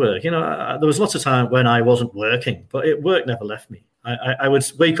outside of work, there was lots of time when I wasn't working, but work never left me. I would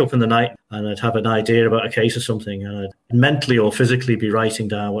wake up in the night and I'd have an idea about a case or something, and I'd mentally or physically be writing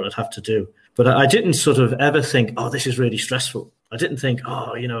down what I'd have to do. But I didn't sort of ever think, oh, this is really stressful. I didn't think,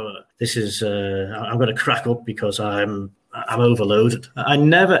 oh, this is, I'm going to crack up because I'm overloaded. I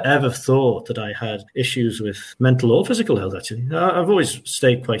never, ever thought that I had issues with mental or physical health, actually. I've always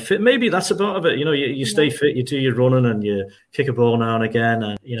stayed quite fit. Maybe that's a part of it. You stay fit, you do your running and you kick a ball now and again.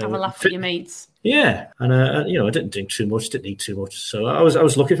 And, have a laugh with your mates. Yeah. And, I didn't drink too much, didn't eat too much. So I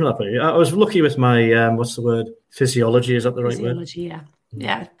was lucky from that point. I was lucky with my, what's the word? Physiology, is that the right word? Physiology, yeah.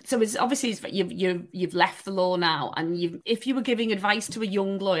 Yeah, so it's obviously you've left the law now, and if you were giving advice to a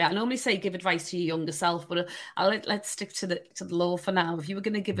young lawyer, I normally say give advice to your younger self, but let's stick to the law for now. If you were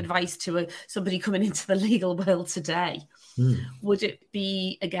going to give advice to somebody coming into the legal world today, would it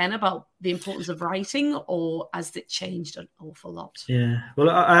be again about the importance of writing, or has it changed an awful lot? Yeah, well,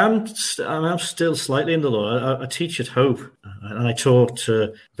 I am still slightly in the law. I teach at Hope, and I talk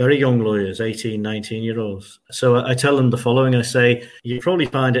to very young lawyers, 18, 19-year-olds. So I tell them the following. I say, you probably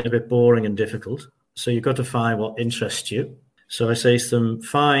find it a bit boring and difficult, so you've got to find what interests you. So I say to them,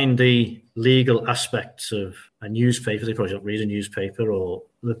 find the legal aspects of a newspaper. They probably don't read a newspaper, or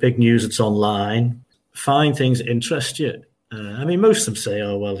the big news that's online. Find things that interest you. I mean, most of them say,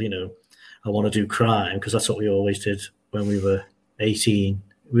 oh, well, I want to do crime, because that's what we always did when we were 18.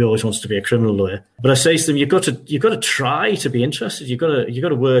 We always wanted to be a criminal lawyer. But I say to them, you've got to try to be interested. You've got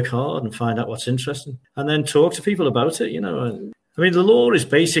to work hard and find out what's interesting, and then talk to people about it. I mean, the law is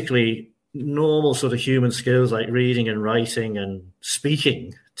basically normal sort of human skills like reading and writing and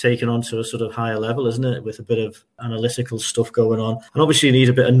speaking taken onto a sort of higher level, isn't it? With a bit of analytical stuff going on, and obviously you need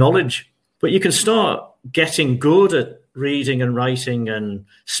a bit of knowledge. But you can start getting good at reading and writing and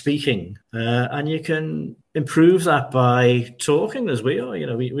speaking, and you can improve that by talking as we are. You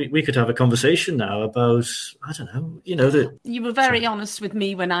know, we could have a conversation now about, I don't know, you know, that you were very honest with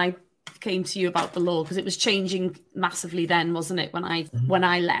me when I came to you about the law, because it was changing massively then, wasn't it? When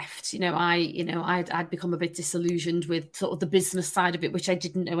I left, I'd become a bit disillusioned with sort of the business side of it, which I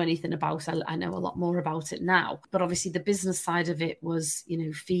didn't know anything about. I know a lot more about it now, but obviously the business side of it was,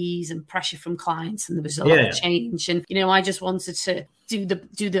 fees and pressure from clients, and there was a lot of change. And I just wanted to do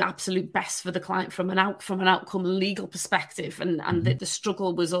the absolute best for the client from an outcome legal perspective, and the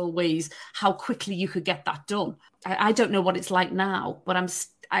struggle was always how quickly you could get that done. I don't know what it's like now, but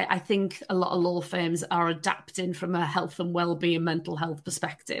I think a lot of law firms are adapting from a health and well-being, mental health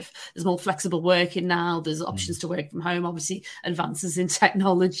perspective. There's more flexible working now. There's options to work from home, obviously advances in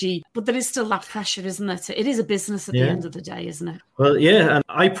technology, but there is still that pressure, isn't it? It is a business at the end of the day, isn't it? Well, yeah, and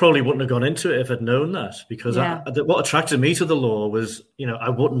I probably wouldn't have gone into it if I'd known that, because what attracted me to the law was, I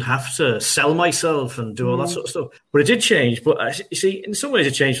wouldn't have to sell myself and do all that sort of stuff. But it did change. But you see, in some ways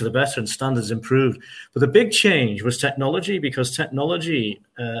it changed for the better and standards improved. But the big change was technology, because technology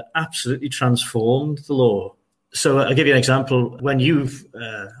absolutely transformed the law. So I'll give you an example. When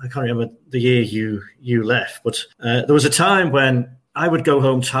I can't remember the year you left, but there was a time when I would go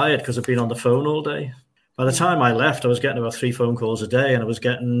home tired because I'd been on the phone all day. By the time I left, I was getting about 3 phone calls a day, and I was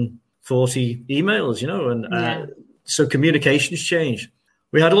getting 40 emails, so communications changed.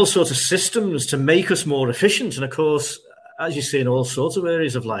 We had all sorts of systems to make us more efficient. And of course, as you see in all sorts of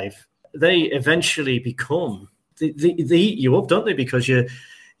areas of life, they eventually become, they eat you up, don't they? Because you're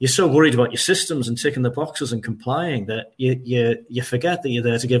so worried about your systems and ticking the boxes and complying that you forget that you're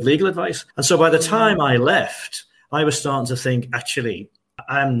there to give legal advice. And so by the time I left, I was starting to think, actually,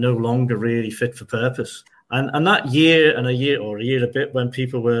 I'm no longer really fit for purpose. And that year and a year and a bit when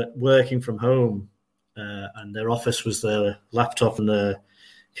people were working from home and their office was their laptop and their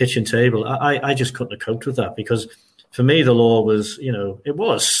kitchen table, I just couldn't have coped with that, because for me, the law was, it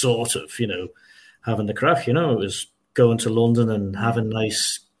was sort of, having the crack, it was going to London and having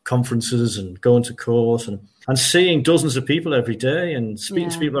nice conferences and going to court and seeing dozens of people every day and speaking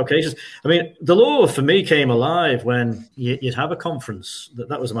to people about cases. I mean, the law for me came alive when you'd have a conference.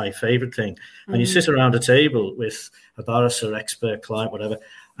 That was my favorite thing. And you sit around a table with a barrister, expert, client, whatever,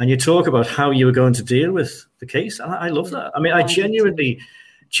 and you talk about how you were going to deal with the case. And I love that. I mean, I genuinely,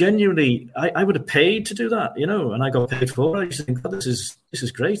 I would have paid to do that, and I got paid for it. I used to think, oh, this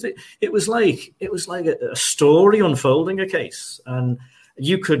is great. It was like a story unfolding a case, and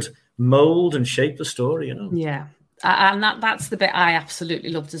you could mold and shape the story, Yeah, and that's the bit I absolutely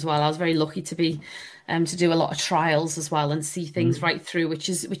loved as well. I was very lucky to be to do a lot of trials as well and see things right through, which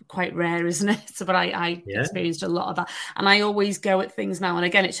is quite rare, isn't it? So, but I experienced a lot of that, and I always go at things now. And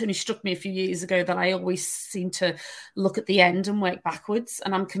again, it's only struck me a few years ago that I always seem to look at the end and work backwards,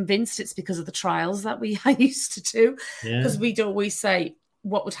 and I'm convinced it's because of the trials that I used to do, because we'd always say,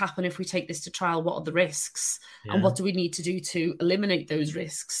 what would happen if we take this to trial? What are the risks? And what do we need to do to eliminate those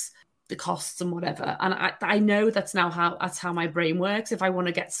risks, the costs and whatever? And I know that's how my brain works. If I want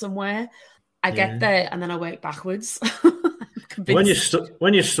to get somewhere, I get there and then I work backwards. When you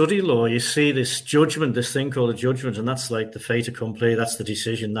study law, you see this judgment, this thing called a judgment, and that's like the fait accompli, that's the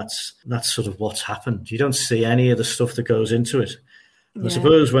decision, that's sort of what's happened. You don't see any of the stuff that goes into it. I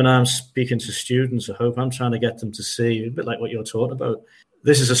suppose when I'm speaking to students, I hope I'm trying to get them to see, a bit like what you're talking about,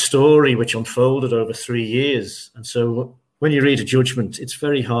 this is a story which unfolded over 3 years. And so when you read a judgment, it's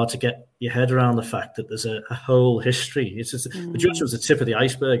very hard to get your head around the fact that there's a whole history. The judgment's the tip of the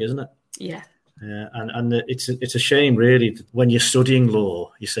iceberg, isn't it? Yeah. And it's a shame, really, that when you're studying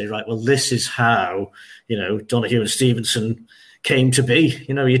law, you say, right, well, this is how, Donoghue and Stevenson came to be.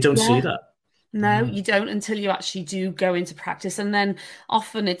 You don't see that. No, you don't until you actually do go into practice, and then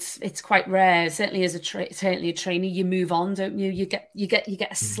often it's quite rare. Certainly, as a trainee, you move on, don't you? You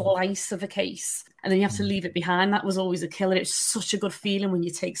get a slice of a case, and then you have to leave it behind. That was always a killer. It's such a good feeling when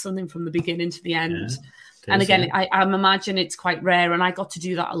you take something from the beginning to the end. And again, I imagine it's quite rare, and I got to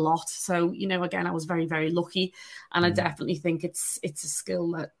do that a lot. So again, I was very, very lucky, and I definitely think it's a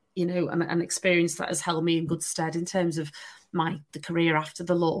skill that an experience that has held me in good stead in terms of the career after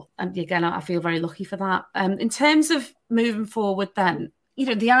the law. And again, I feel very lucky for that. In terms of moving forward then,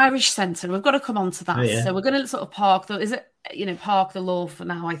 the Irish Centre, we've got to come on to that. Oh, yeah. So we're going to sort of park the law for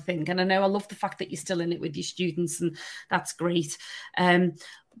now, I think. And I know I love the fact that you're still in it with your students, and that's great.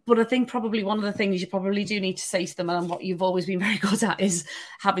 But I think probably one of the things you probably do need to say to them, and what you've always been very good at, is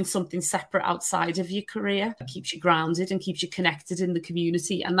having something separate outside of your career. It keeps you grounded and keeps you connected in the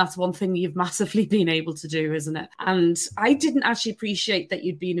community. And that's one thing you've massively been able to do, isn't it? And I didn't actually appreciate that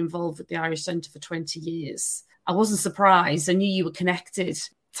you'd been involved with the Irish Centre for 20 years. I wasn't surprised. I knew you were connected.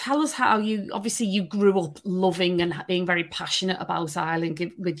 Tell us how you grew up loving and being very passionate about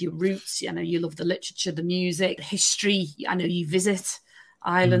Ireland with your roots. I know you love the literature, the music, the history. I know you visit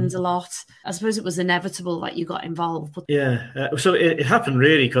Ireland a lot. I suppose it was inevitable that you got involved. But so it happened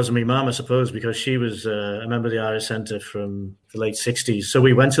really because of my mum, I suppose, because she was a member of the Irish Centre from the late 60s. So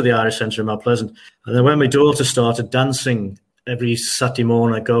we went to the Irish Centre in Mount Pleasant. And then when my daughter started dancing, every Saturday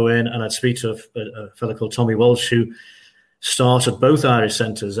morning I'd go in and I'd speak to a fellow called Tommy Walsh, who started both Irish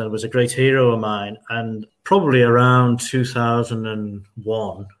Centres and was a great hero of mine. And probably around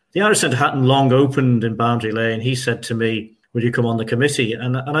 2001, the Irish Centre hadn't long opened in Boundary Lane. He said to me, "Would you come on the committee?"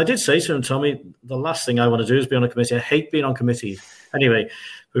 And I did say to him, "Tommy, the last thing I want to do is be on a committee. I hate being on committees." Anyway,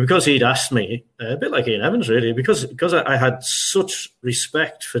 but because he'd asked me, a bit like Ian Evans, really, because I had such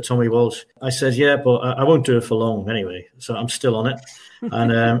respect for Tommy Walsh, I said, "Yeah, but I won't do it for long anyway." So I'm still on it.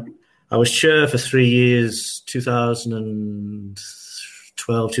 And I was chair for 3 years,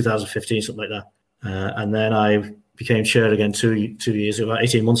 2012, 2015, something like that. And then I became chair again 2 years, about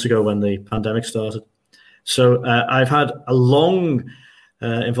 18 months ago when the pandemic started. So I've had a long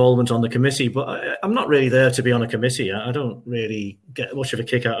involvement on the committee, but I'm not really there to be on a committee. I don't really get much of a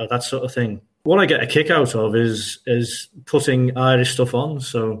kick out of that sort of thing. What I get a kick out of is putting Irish stuff on.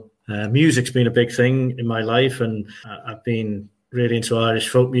 So music's been a big thing in my life, and I've been really into Irish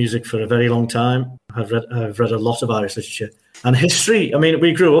folk music for a very long time. I've read a lot of Irish literature and history. I mean,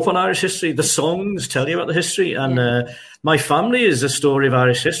 we grew up on Irish history. The songs tell you about the history, and my family is a story of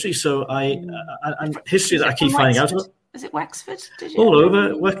Irish history. So and history that I keep finding out about. Is it Wexford? All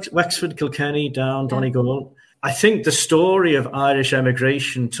over Wexford, Kilkenny, Down, Donegal. I think the story of Irish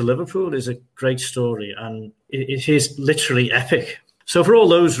emigration to Liverpool is a great story, and it is literally epic. So for all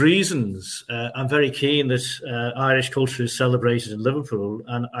those reasons, I'm very keen that Irish culture is celebrated in Liverpool,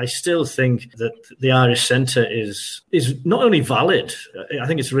 and I still think that the Irish Centre is not only valid, I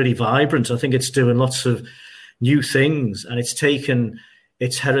think it's really vibrant. I think it's doing lots of new things, and it's taken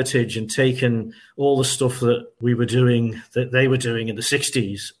its heritage and taken all the stuff that we were doing, that they were doing in the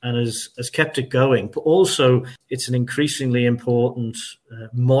 60s, and has kept it going. But also, it's an increasingly important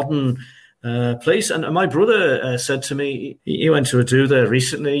modern place. And my brother said to me, he went to a do there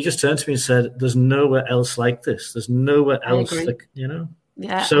recently. He just turned to me and said, "There's nowhere else like this. There's nowhere else, like, you know."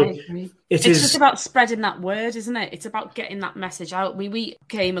 Yeah, so I agree. It's just about spreading that word, isn't it? It's about getting that message out. We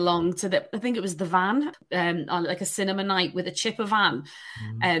came along to I think it was the Van, on like a cinema night with a chipper van,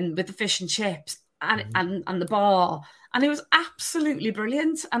 with the fish and chips and the bar. And it was absolutely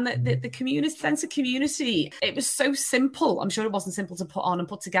brilliant. And the community, sense of community, it was so simple. I'm sure it wasn't simple to put on and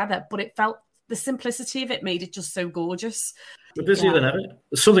put together, but it felt, the simplicity of it made it just so gorgeous. We're busier than ever.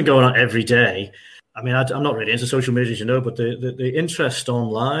 There's something going on every day. I mean, I'm not really into social media, as you know, but the interest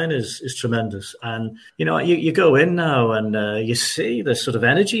online is tremendous. And, you know, you go in now and you see the sort of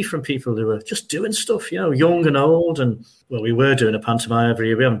energy from people who are just doing stuff, you know, young and old. And, well, we were doing a pantomime every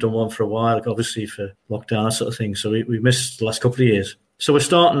year. We haven't done one for a while, obviously, for lockdown sort of thing. So we missed the last couple of years. So we're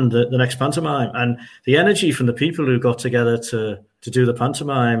starting the next pantomime. And the energy from the people who got together to do the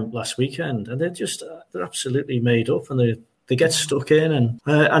pantomime last weekend, and they're absolutely made up, and they get stuck in, and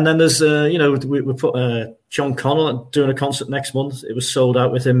then there's we put John Connell doing a concert next month. It was sold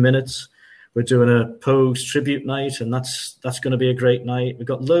out within minutes. We're doing a Pogues tribute night, and that's going to be a great night. We've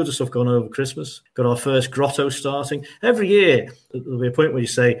got loads of stuff going on over Christmas. Got our first grotto starting every year. There'll be a point where you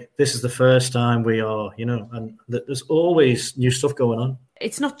say, "This is the first time we are," you know, and there's always new stuff going on.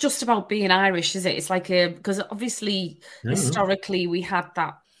 It's not just about being Irish, is it? It's like because obviously historically we had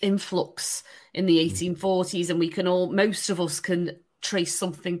that influx in the 1840s, and most of us can trace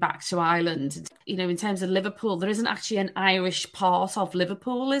something back to Ireland. You know, in terms of Liverpool, there isn't actually an Irish part of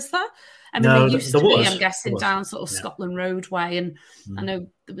Liverpool, is there? I mean, there used to be, I'm guessing, down sort of Scotland Road way, and I know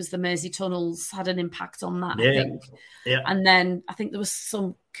there was the Mersey tunnels had an impact on that, I think. Yeah. And then I think there was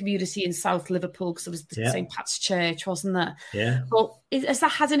some community in South Liverpool because there was the St. Pat's Church, wasn't there? Yeah. But has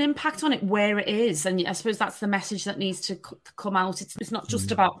that had an impact on it where it is? And I suppose that's the message that needs to come out. It's not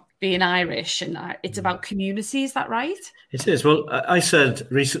just about being Irish, and it's about community. Is that right? It is. Well, I said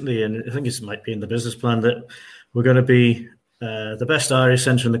recently, and I think it might be in the business plan, that we're going to be the best Irish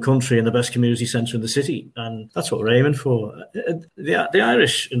centre in the country and the best community centre in the city, and that's what we're aiming for. The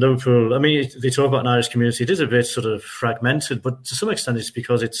Irish in Liverpool, I mean, they talk about an Irish community. It is a bit sort of fragmented, but to some extent it's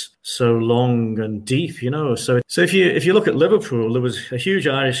because it's so long and deep, you know. So if you look at Liverpool, there was a huge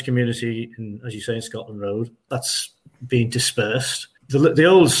Irish community, as you say, in Scotland Road. That's been dispersed. The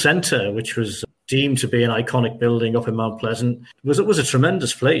old centre, which was deemed to be an iconic building up in Mount Pleasant, was a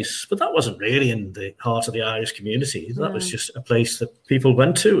tremendous place, but that wasn't really in the heart of the Irish community. That was just a place that people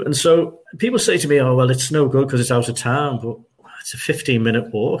went to. And so people say to me, "Oh, well, it's no good because it's out of town." But it's a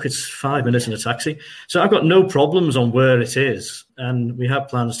 15-minute walk. It's 5 minutes in a taxi. So I've got no problems on where it is. And we have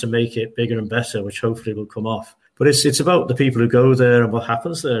plans to make it bigger and better, which hopefully will come off. But it's about the people who go there and what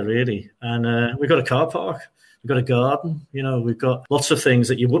happens there, really. And we've got a car park. We've got a garden. We've got lots of things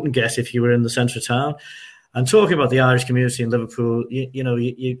that you wouldn't get if you were in the centre of town. And talking about the Irish community in Liverpool,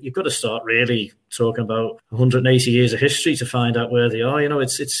 you've got to start really talking about 180 years of history to find out where they are.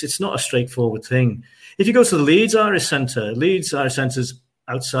 It's not a straightforward thing. If you go to the Leeds Irish Centre's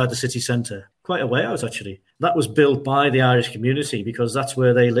outside the city centre, quite a way out actually. That was built by the Irish community because that's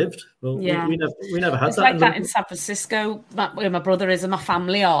where they lived. Well, yeah. we never had it's that. It's like that in San Francisco, where my brother is and my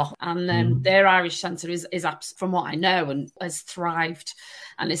family are. And their Irish centre is, from what I know, and has thrived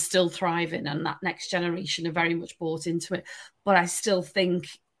and is still thriving. And that next generation are very much bought into it. But I still think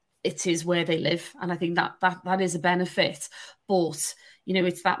it is where they live. And I think that is a benefit. But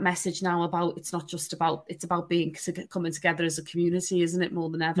it's that message now about, it's not just about, it's about coming together as a community, isn't it,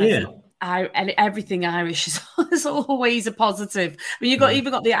 more than ever? Yeah. Everything Irish is always a positive. I mean, you've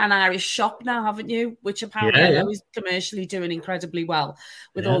even got an Irish shop now, haven't you? Which apparently I know is commercially doing incredibly well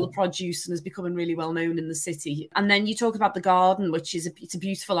with all the produce and is becoming really well known in the city. And then you talk about the garden, which is it's a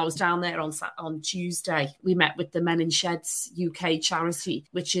beautiful. I was down there on Tuesday. We met with the Men in Sheds UK charity,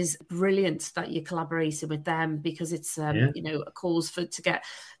 which is brilliant that you're collaborating with them because it's a cause to get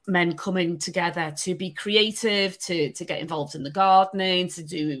men coming together to be creative, to get involved in the gardening, to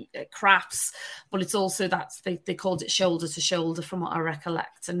do crafts, but it's also they called it shoulder to shoulder from what I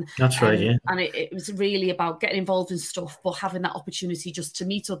recollect. And that's right, yeah. And it was really about getting involved in stuff, but having that opportunity just to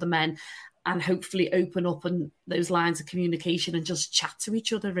meet other men and hopefully open up on those lines of communication and just chat to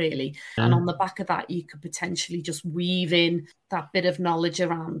each other, really. Yeah. And on the back of that, you could potentially just weave in that bit of knowledge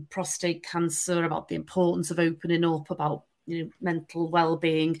around prostate cancer, about the importance of opening up, about mental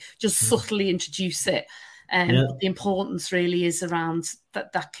well-being, just subtly introduce it. The importance really is around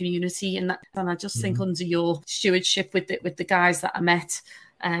that community, and I just think under your stewardship with the guys that I met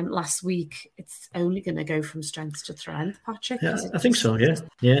last week, it's only going to go from strength to strength, Patrick. Yeah, I think so.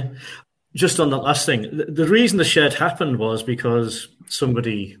 Yeah. Just on that last thing, the reason the shed happened was because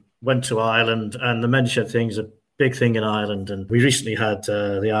somebody went to Ireland, and the men's shed thing is a big thing in Ireland. And we recently had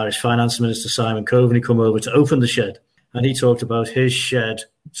the Irish Finance Minister Simon Coveney come over to open the shed. And he talked about the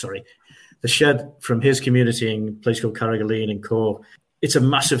shed from his community in a place called Carrigaline in Cork. It's a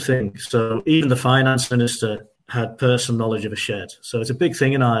massive thing. So even the finance minister had personal knowledge of a shed. So it's a big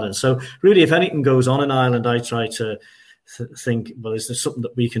thing in Ireland. So really, if anything goes on in Ireland, I try to think, well, is there something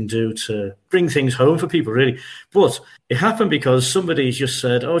that we can do to bring things home for people, really? But it happened because somebody just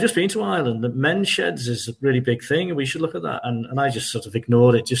said, just been to Ireland. The men's sheds is a really big thing, and we should look at that. And I just sort of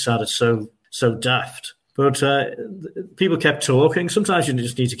ignored it, just sounded so daft. But people kept talking. Sometimes you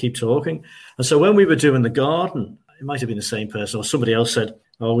just need to keep talking. And so when we were doing the garden, it might have been the same person or somebody else said,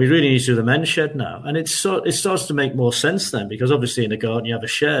 we really need to do the men's shed now. And it starts to make more sense then, because obviously in a garden you have a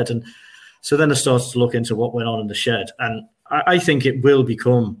shed. And so then I started to look into what went on in the shed. And I think it will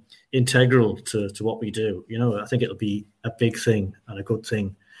become integral to what we do. I think it'll be a big thing and a good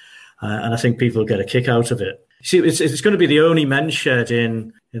thing. And I think people get a kick out of it. See, it's going to be the only men's shed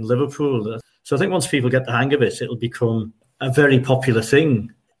in Liverpool. So I think once people get the hang of it, it'll become a very popular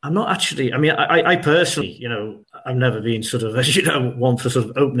thing. I'm not actually, I personally, I've never been sort of, as one for sort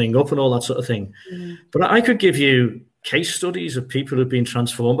of opening up and all that sort of thing. Mm. But I could give you case studies of people who've been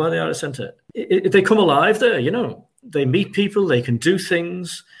transformed by the Irish Centre. They come alive there, They meet people, they can do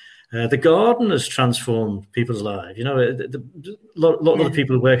things. The garden has transformed people's lives. A lot of the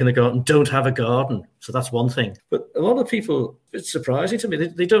people who work in the garden don't have a garden. So that's one thing. But a lot of people, it's surprising to me,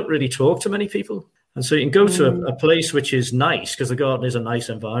 they don't really talk to many people. And so you can go to a place which is nice, because the garden is a nice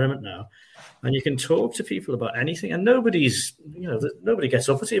environment now, and you can talk to people about anything. And nobody gets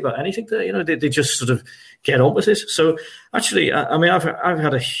uppity about anything there. They just sort of get on with it. So actually, I've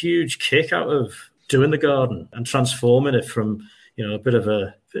had a huge kick out of doing the garden and transforming it from a bit of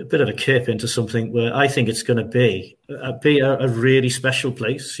a kip into something where I think it's going to be a really special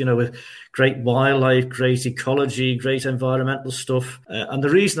place, with great wildlife, great ecology, great environmental stuff. And the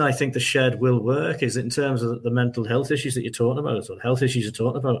reason I think the shed will work is in terms of the mental health issues that you're talking about, or health issues you're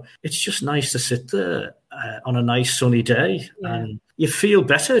talking about. It's just nice to sit there on a nice sunny day, and you feel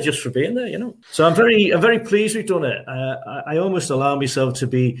better just for being there, So I'm very pleased we've done it. I almost allow myself to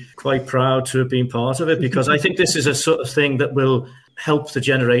be quite proud to have been part of it, because I think this is a sort of thing that will help the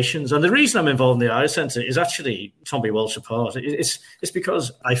generations. And the reason I'm involved in the Irish Centre is actually Tommy Walsh apart. It's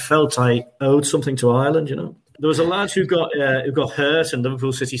because I felt I owed something to Ireland, There was a lad who got hurt in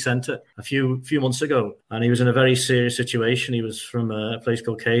Liverpool city centre a few months ago, and he was in a very serious situation. He was from a place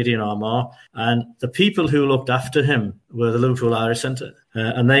called Cady in Armagh, and the people who looked after him were the Liverpool Irish Centre,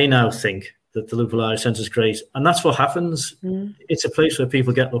 and they now think that the Liverpool Irish Centre is great. And that's what happens. It's a place where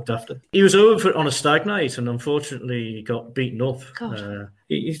people get looked after. He was over on a stag night and unfortunately he got beaten up.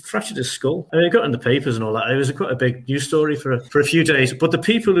 He fractured his skull. I mean, it got in the papers and all that. It was quite a big news story for a few days. But the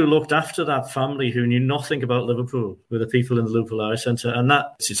people who looked after that family who knew nothing about Liverpool were the people in the Liverpool Irish Centre. And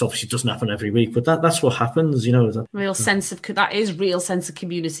that, it obviously doesn't happen every week, but that's what happens, you know. Real sense of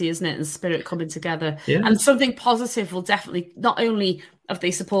community, isn't it? And spirit coming together. Yeah. And something positive will definitely, not only have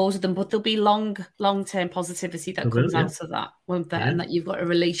they supported them, but there'll be long-term positivity that comes out of that, won't there? And that you've got a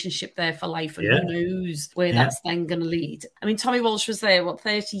relationship there for life, and who knows where that's then going to lead. I mean, Tommy Walsh was there,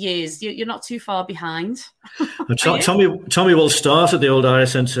 30 years? You're not too far behind. Tommy Walsh started the Old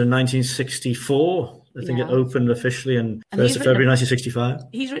Irish Centre in 1964. I think it opened officially in 1st of February 1965.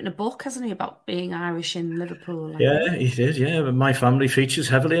 He's written a book, hasn't he, about being Irish in Liverpool? Yeah, he did, yeah. But my family features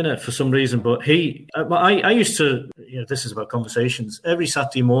heavily in it for some reason. But I used to, this is about conversations. Every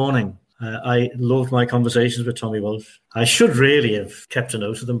Saturday morning, I loved my conversations with Tommy Walsh. I should really have kept a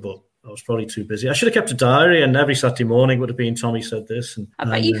note of them, but I was probably too busy. I should have kept a diary, and every Saturday morning would have been Tommy said this. I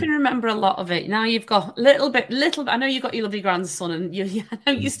bet you can remember a lot of it. Now you've got little bit. I know you've got your lovely grandson, and I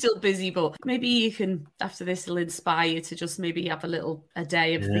know you're still busy, but maybe you can, after this, it'll inspire you to just maybe have a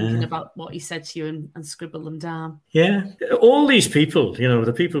day of thinking about what he said to you and scribble them down. Yeah, all these people,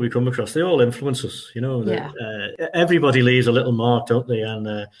 the people we come across, they all influence us. Everybody leaves a little mark, don't they?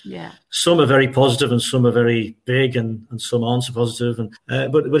 And some are very positive, and some are very big, and some aren't so positive.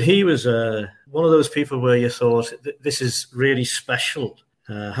 And but he was one of those people where you thought, this is really special,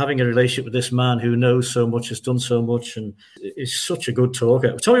 having a relationship with this man who knows so much, has done so much, and is such a good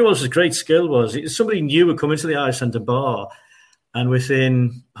talker. Tommy Walsh's great skill was, somebody new would come into the Irish Centre bar, and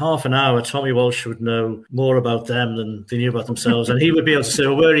within half an hour, Tommy Walsh would know more about them than they knew about themselves. And he would be able to say,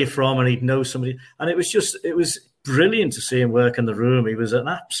 well, where are you from? And he'd know somebody. And it was brilliant to see him work in the room. He was an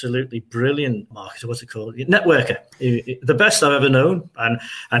absolutely brilliant marketer, networker. The best I've ever known. And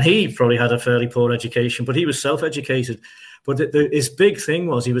he probably had a fairly poor education, but he was self-educated. But his big thing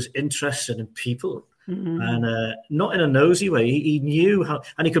was he was interested in people. Mm-hmm. And not in a nosy way. He knew how,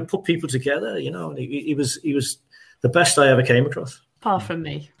 and he could put people together, and he was the best I ever came across. Apart from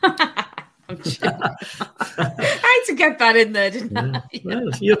me. I had to get that in there, didn't I? Well,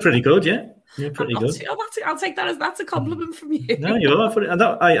 you're pretty good, yeah. You're pretty good. I'll take that as that's a compliment from you. No, you are. And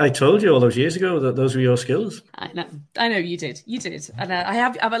I told you all those years ago that those were your skills. I know you did. And I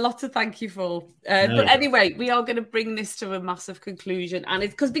have a lot to thank you for. But anyway, we are going to bring this to a massive conclusion. And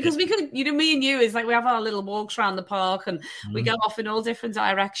it's because we could, me and you, is like we have our little walks around the park and we go off in all different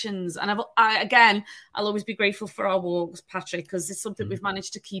directions. And I'll always be grateful for our walks, Patrick, because it's something we've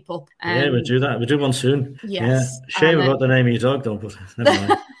managed to keep up. Yeah, we'll do that. We'll do one soon. Yes. Yeah. Shame about the name of your dog, though, but never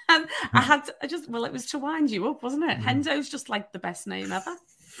mind. It was to wind you up, wasn't it? Hendo's just like the best name ever.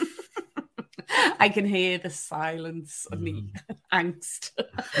 I can hear the silence of the angst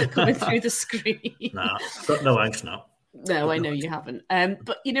coming through the screen. No, I've got no angst now. No, I know you haven't.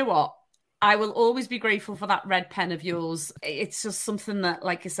 But you know what? I will always be grateful for that red pen of yours. It's just something that,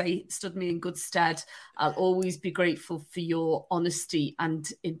 like I say, stood me in good stead. I'll always be grateful for your honesty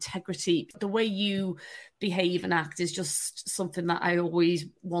and integrity. The way you behave and act is just something that I always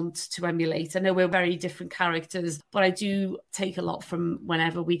want to emulate. I know we're very different characters, but I do take a lot from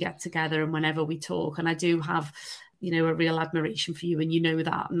whenever we get together and whenever we talk. And I do have a real admiration for you, and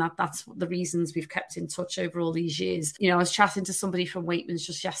that, and that's the reasons we've kept in touch over all these years. I was chatting to somebody from Waitman's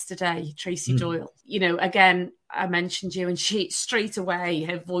just yesterday, Tracy Doyle. Again, I mentioned you, and she straight away,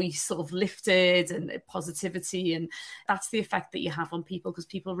 her voice sort of lifted, and positivity, and that's the effect that you have on people, because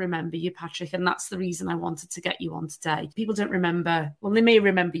people remember you, Patrick, and that's the reason I wanted to get you on today. People don't remember, well, they may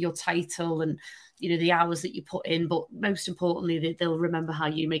remember your title and the hours that you put in, but most importantly, they'll remember how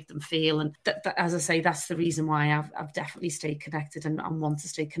you make them feel. And that, as I say, that's the reason why I've definitely stayed connected and want to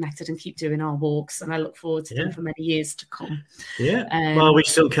stay connected and keep doing our walks. And I look forward to them for many years to come. Yeah. Well, we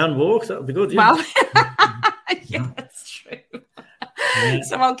still can walk. That would be good. Yeah. Well, yeah, that's true. Yeah.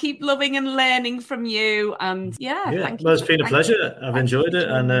 So I'll keep loving and learning from you. And thank you. Well, it's been a pleasure. I've enjoyed it.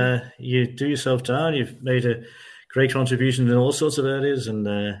 And you do yourself down. You've made a great contribution in all sorts of areas. And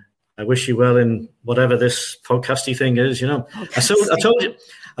I wish you well in whatever this podcasty thing is.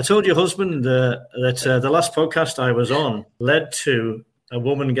 I told your husband that the last podcast I was on led to a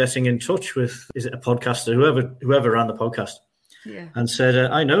woman getting in touch with, is it a podcaster, whoever ran the podcast, and said,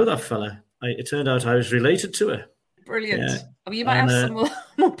 I know that fella. It turned out I was related to her. Brilliant. You might have some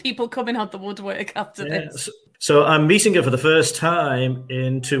more people coming out the woodwork after this. So I'm meeting her for the first time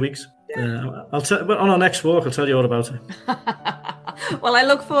in 2 weeks. On our next walk, I'll tell you all about it. Well, I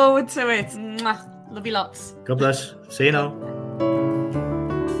look forward to it. Mwah. Love you lots. God bless. See you now.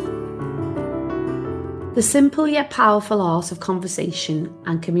 The simple yet powerful art of conversation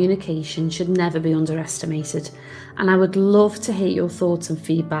and communication should never be underestimated, and I would love to hear your thoughts and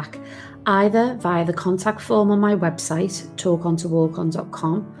feedback, either via the contact form on my website,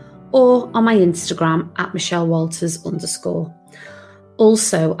 talkontowalkon.com, or on my Instagram at @MichelleWalters_.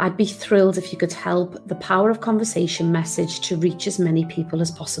 Also, I'd be thrilled if you could help the Power of Conversation message to reach as many people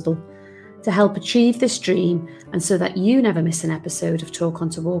as possible. To help achieve this dream, and so that you never miss an episode of Talk On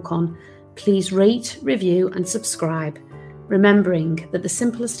to Walk On, please rate, review and subscribe, remembering that the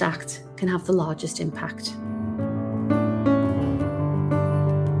simplest act can have the largest impact.